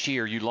 last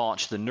year you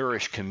launched the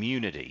Nourish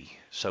Community.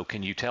 So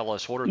can you tell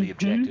us what are the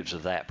objectives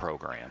of that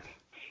program?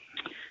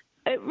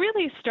 It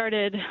really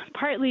started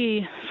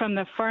partly from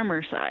the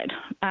farmer side.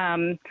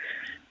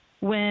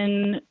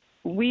 When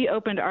we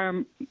opened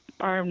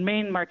our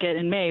main market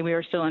in May, we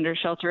were still under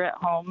shelter at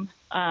home.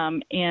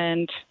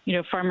 And,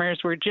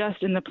 farmers were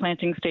just in the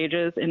planting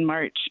stages in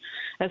March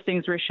as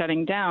things were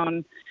shutting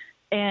down.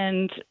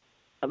 And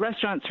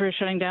restaurants were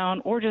shutting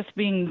down or just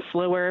being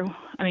slower.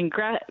 I mean,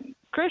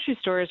 grocery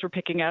stores were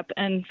picking up,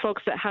 and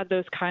folks that had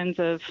those kinds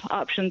of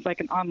options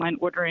like an online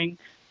ordering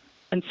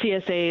and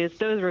CSAs,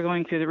 those were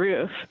going through the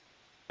roof.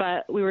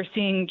 But we were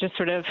seeing just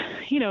sort of,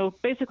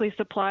 basically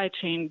supply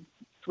chain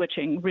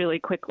switching really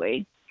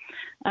quickly.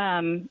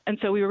 And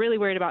so we were really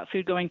worried about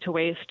food going to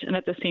waste, and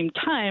at the same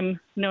time,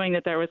 knowing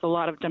that there was a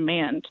lot of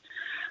demand.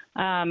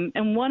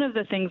 And one of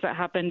the things that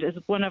happened is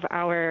one of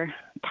our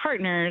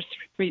partners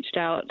reached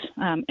out,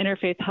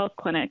 Interfaith Health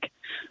Clinic,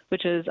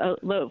 which is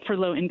for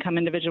low-income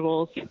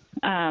individuals,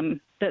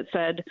 that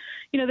said,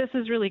 this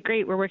is really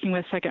great. We're working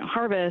with Second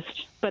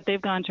Harvest, but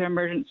they've gone to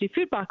emergency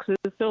food boxes.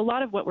 So a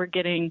lot of what we're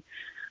getting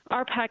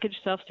are packaged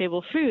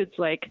shelf-stable foods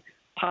like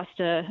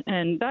pasta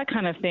and that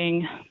kind of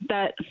thing.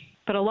 But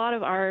a lot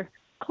of our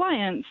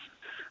clients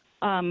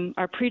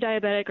are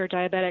pre-diabetic or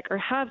diabetic or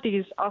have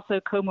these also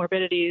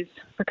comorbidities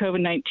for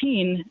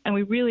COVID-19, and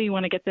we really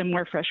want to get them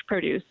more fresh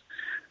produce.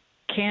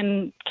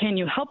 Can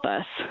you help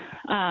us?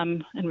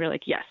 And we're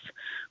like, yes.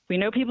 We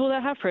know people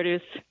that have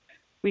produce.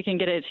 we can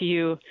get it to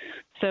you.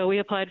 So we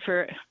applied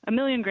for 1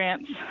 million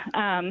grants.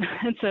 And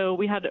so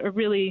we had a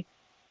really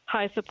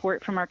high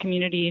support from our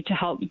community to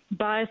help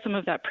buy some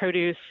of that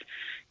produce,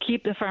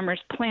 keep the farmers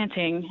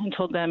planting, and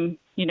told them,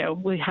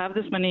 we have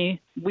this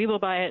money, we will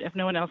buy it if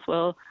no one else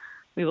will.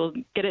 We will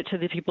get it to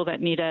the people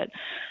that need it.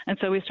 And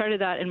so we started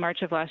that in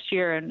March of last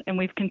year, and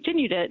we've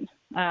continued it.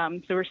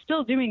 So we're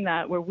still doing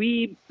that where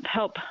we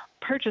help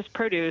purchase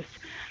produce.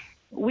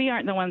 We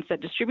aren't the ones that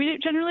distribute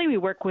it generally. We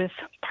work with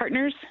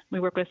partners. We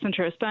work with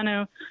Centro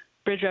Hispano,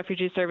 Bridge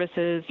Refugee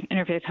Services,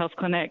 Interfaith Health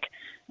Clinic,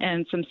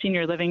 and some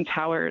senior living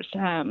towers.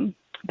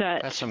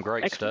 That's some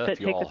great stuff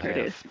you all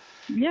have.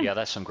 Yeah,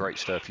 that's some great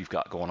stuff you've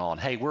got going on.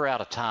 Hey, we're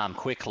out of time.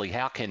 Quickly,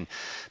 how can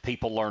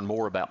people learn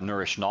more about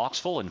Nourish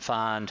Knoxville and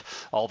find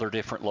all their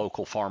different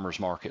local farmers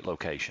market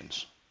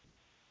locations?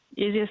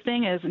 Easiest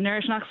thing is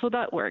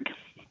nourishknoxville.org.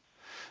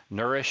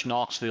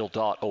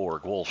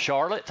 nourishknoxville.org. Well,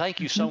 Charlotte,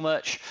 thank you so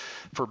much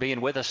for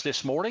being with us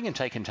this morning and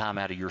taking time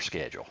out of your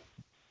schedule.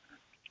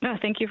 No,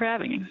 thank you for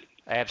having me.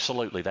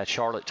 Absolutely. That's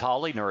Charlotte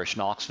Tolley, Nourish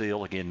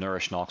Knoxville, again,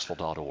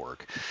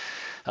 nourishknoxville.org.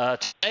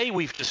 Today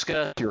we've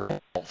discussed your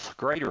health,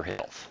 greater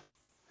health,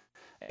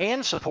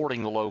 and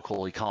supporting the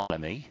local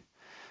economy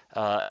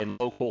and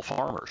local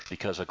farmers,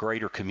 because a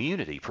greater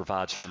community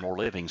provides for more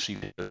living so you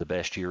can live the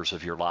best years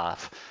of your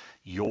life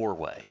your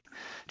way.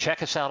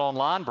 Check us out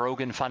online,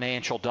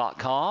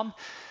 broganfinancial.com.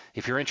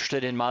 If you're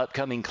interested in my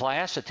upcoming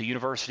class at the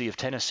University of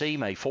Tennessee,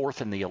 May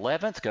 4th and the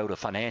 11th, go to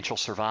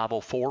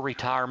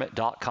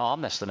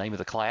financialsurvivalforretirement.com. That's the name of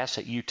the class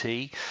at UT.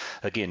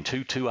 Again,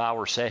 2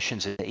 2-hour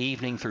sessions in the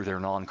evening through their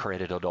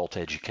non-credit adult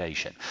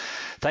education.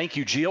 Thank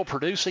you, Jill,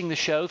 producing the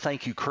show.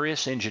 Thank you,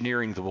 Chris,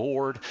 engineering the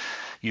board.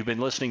 You've been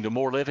listening to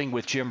More Living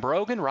with Jim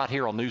Brogan right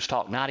here on News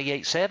Talk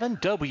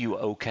 98.7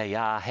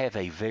 WOKI. Have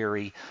a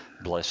very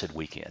blessed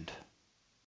weekend.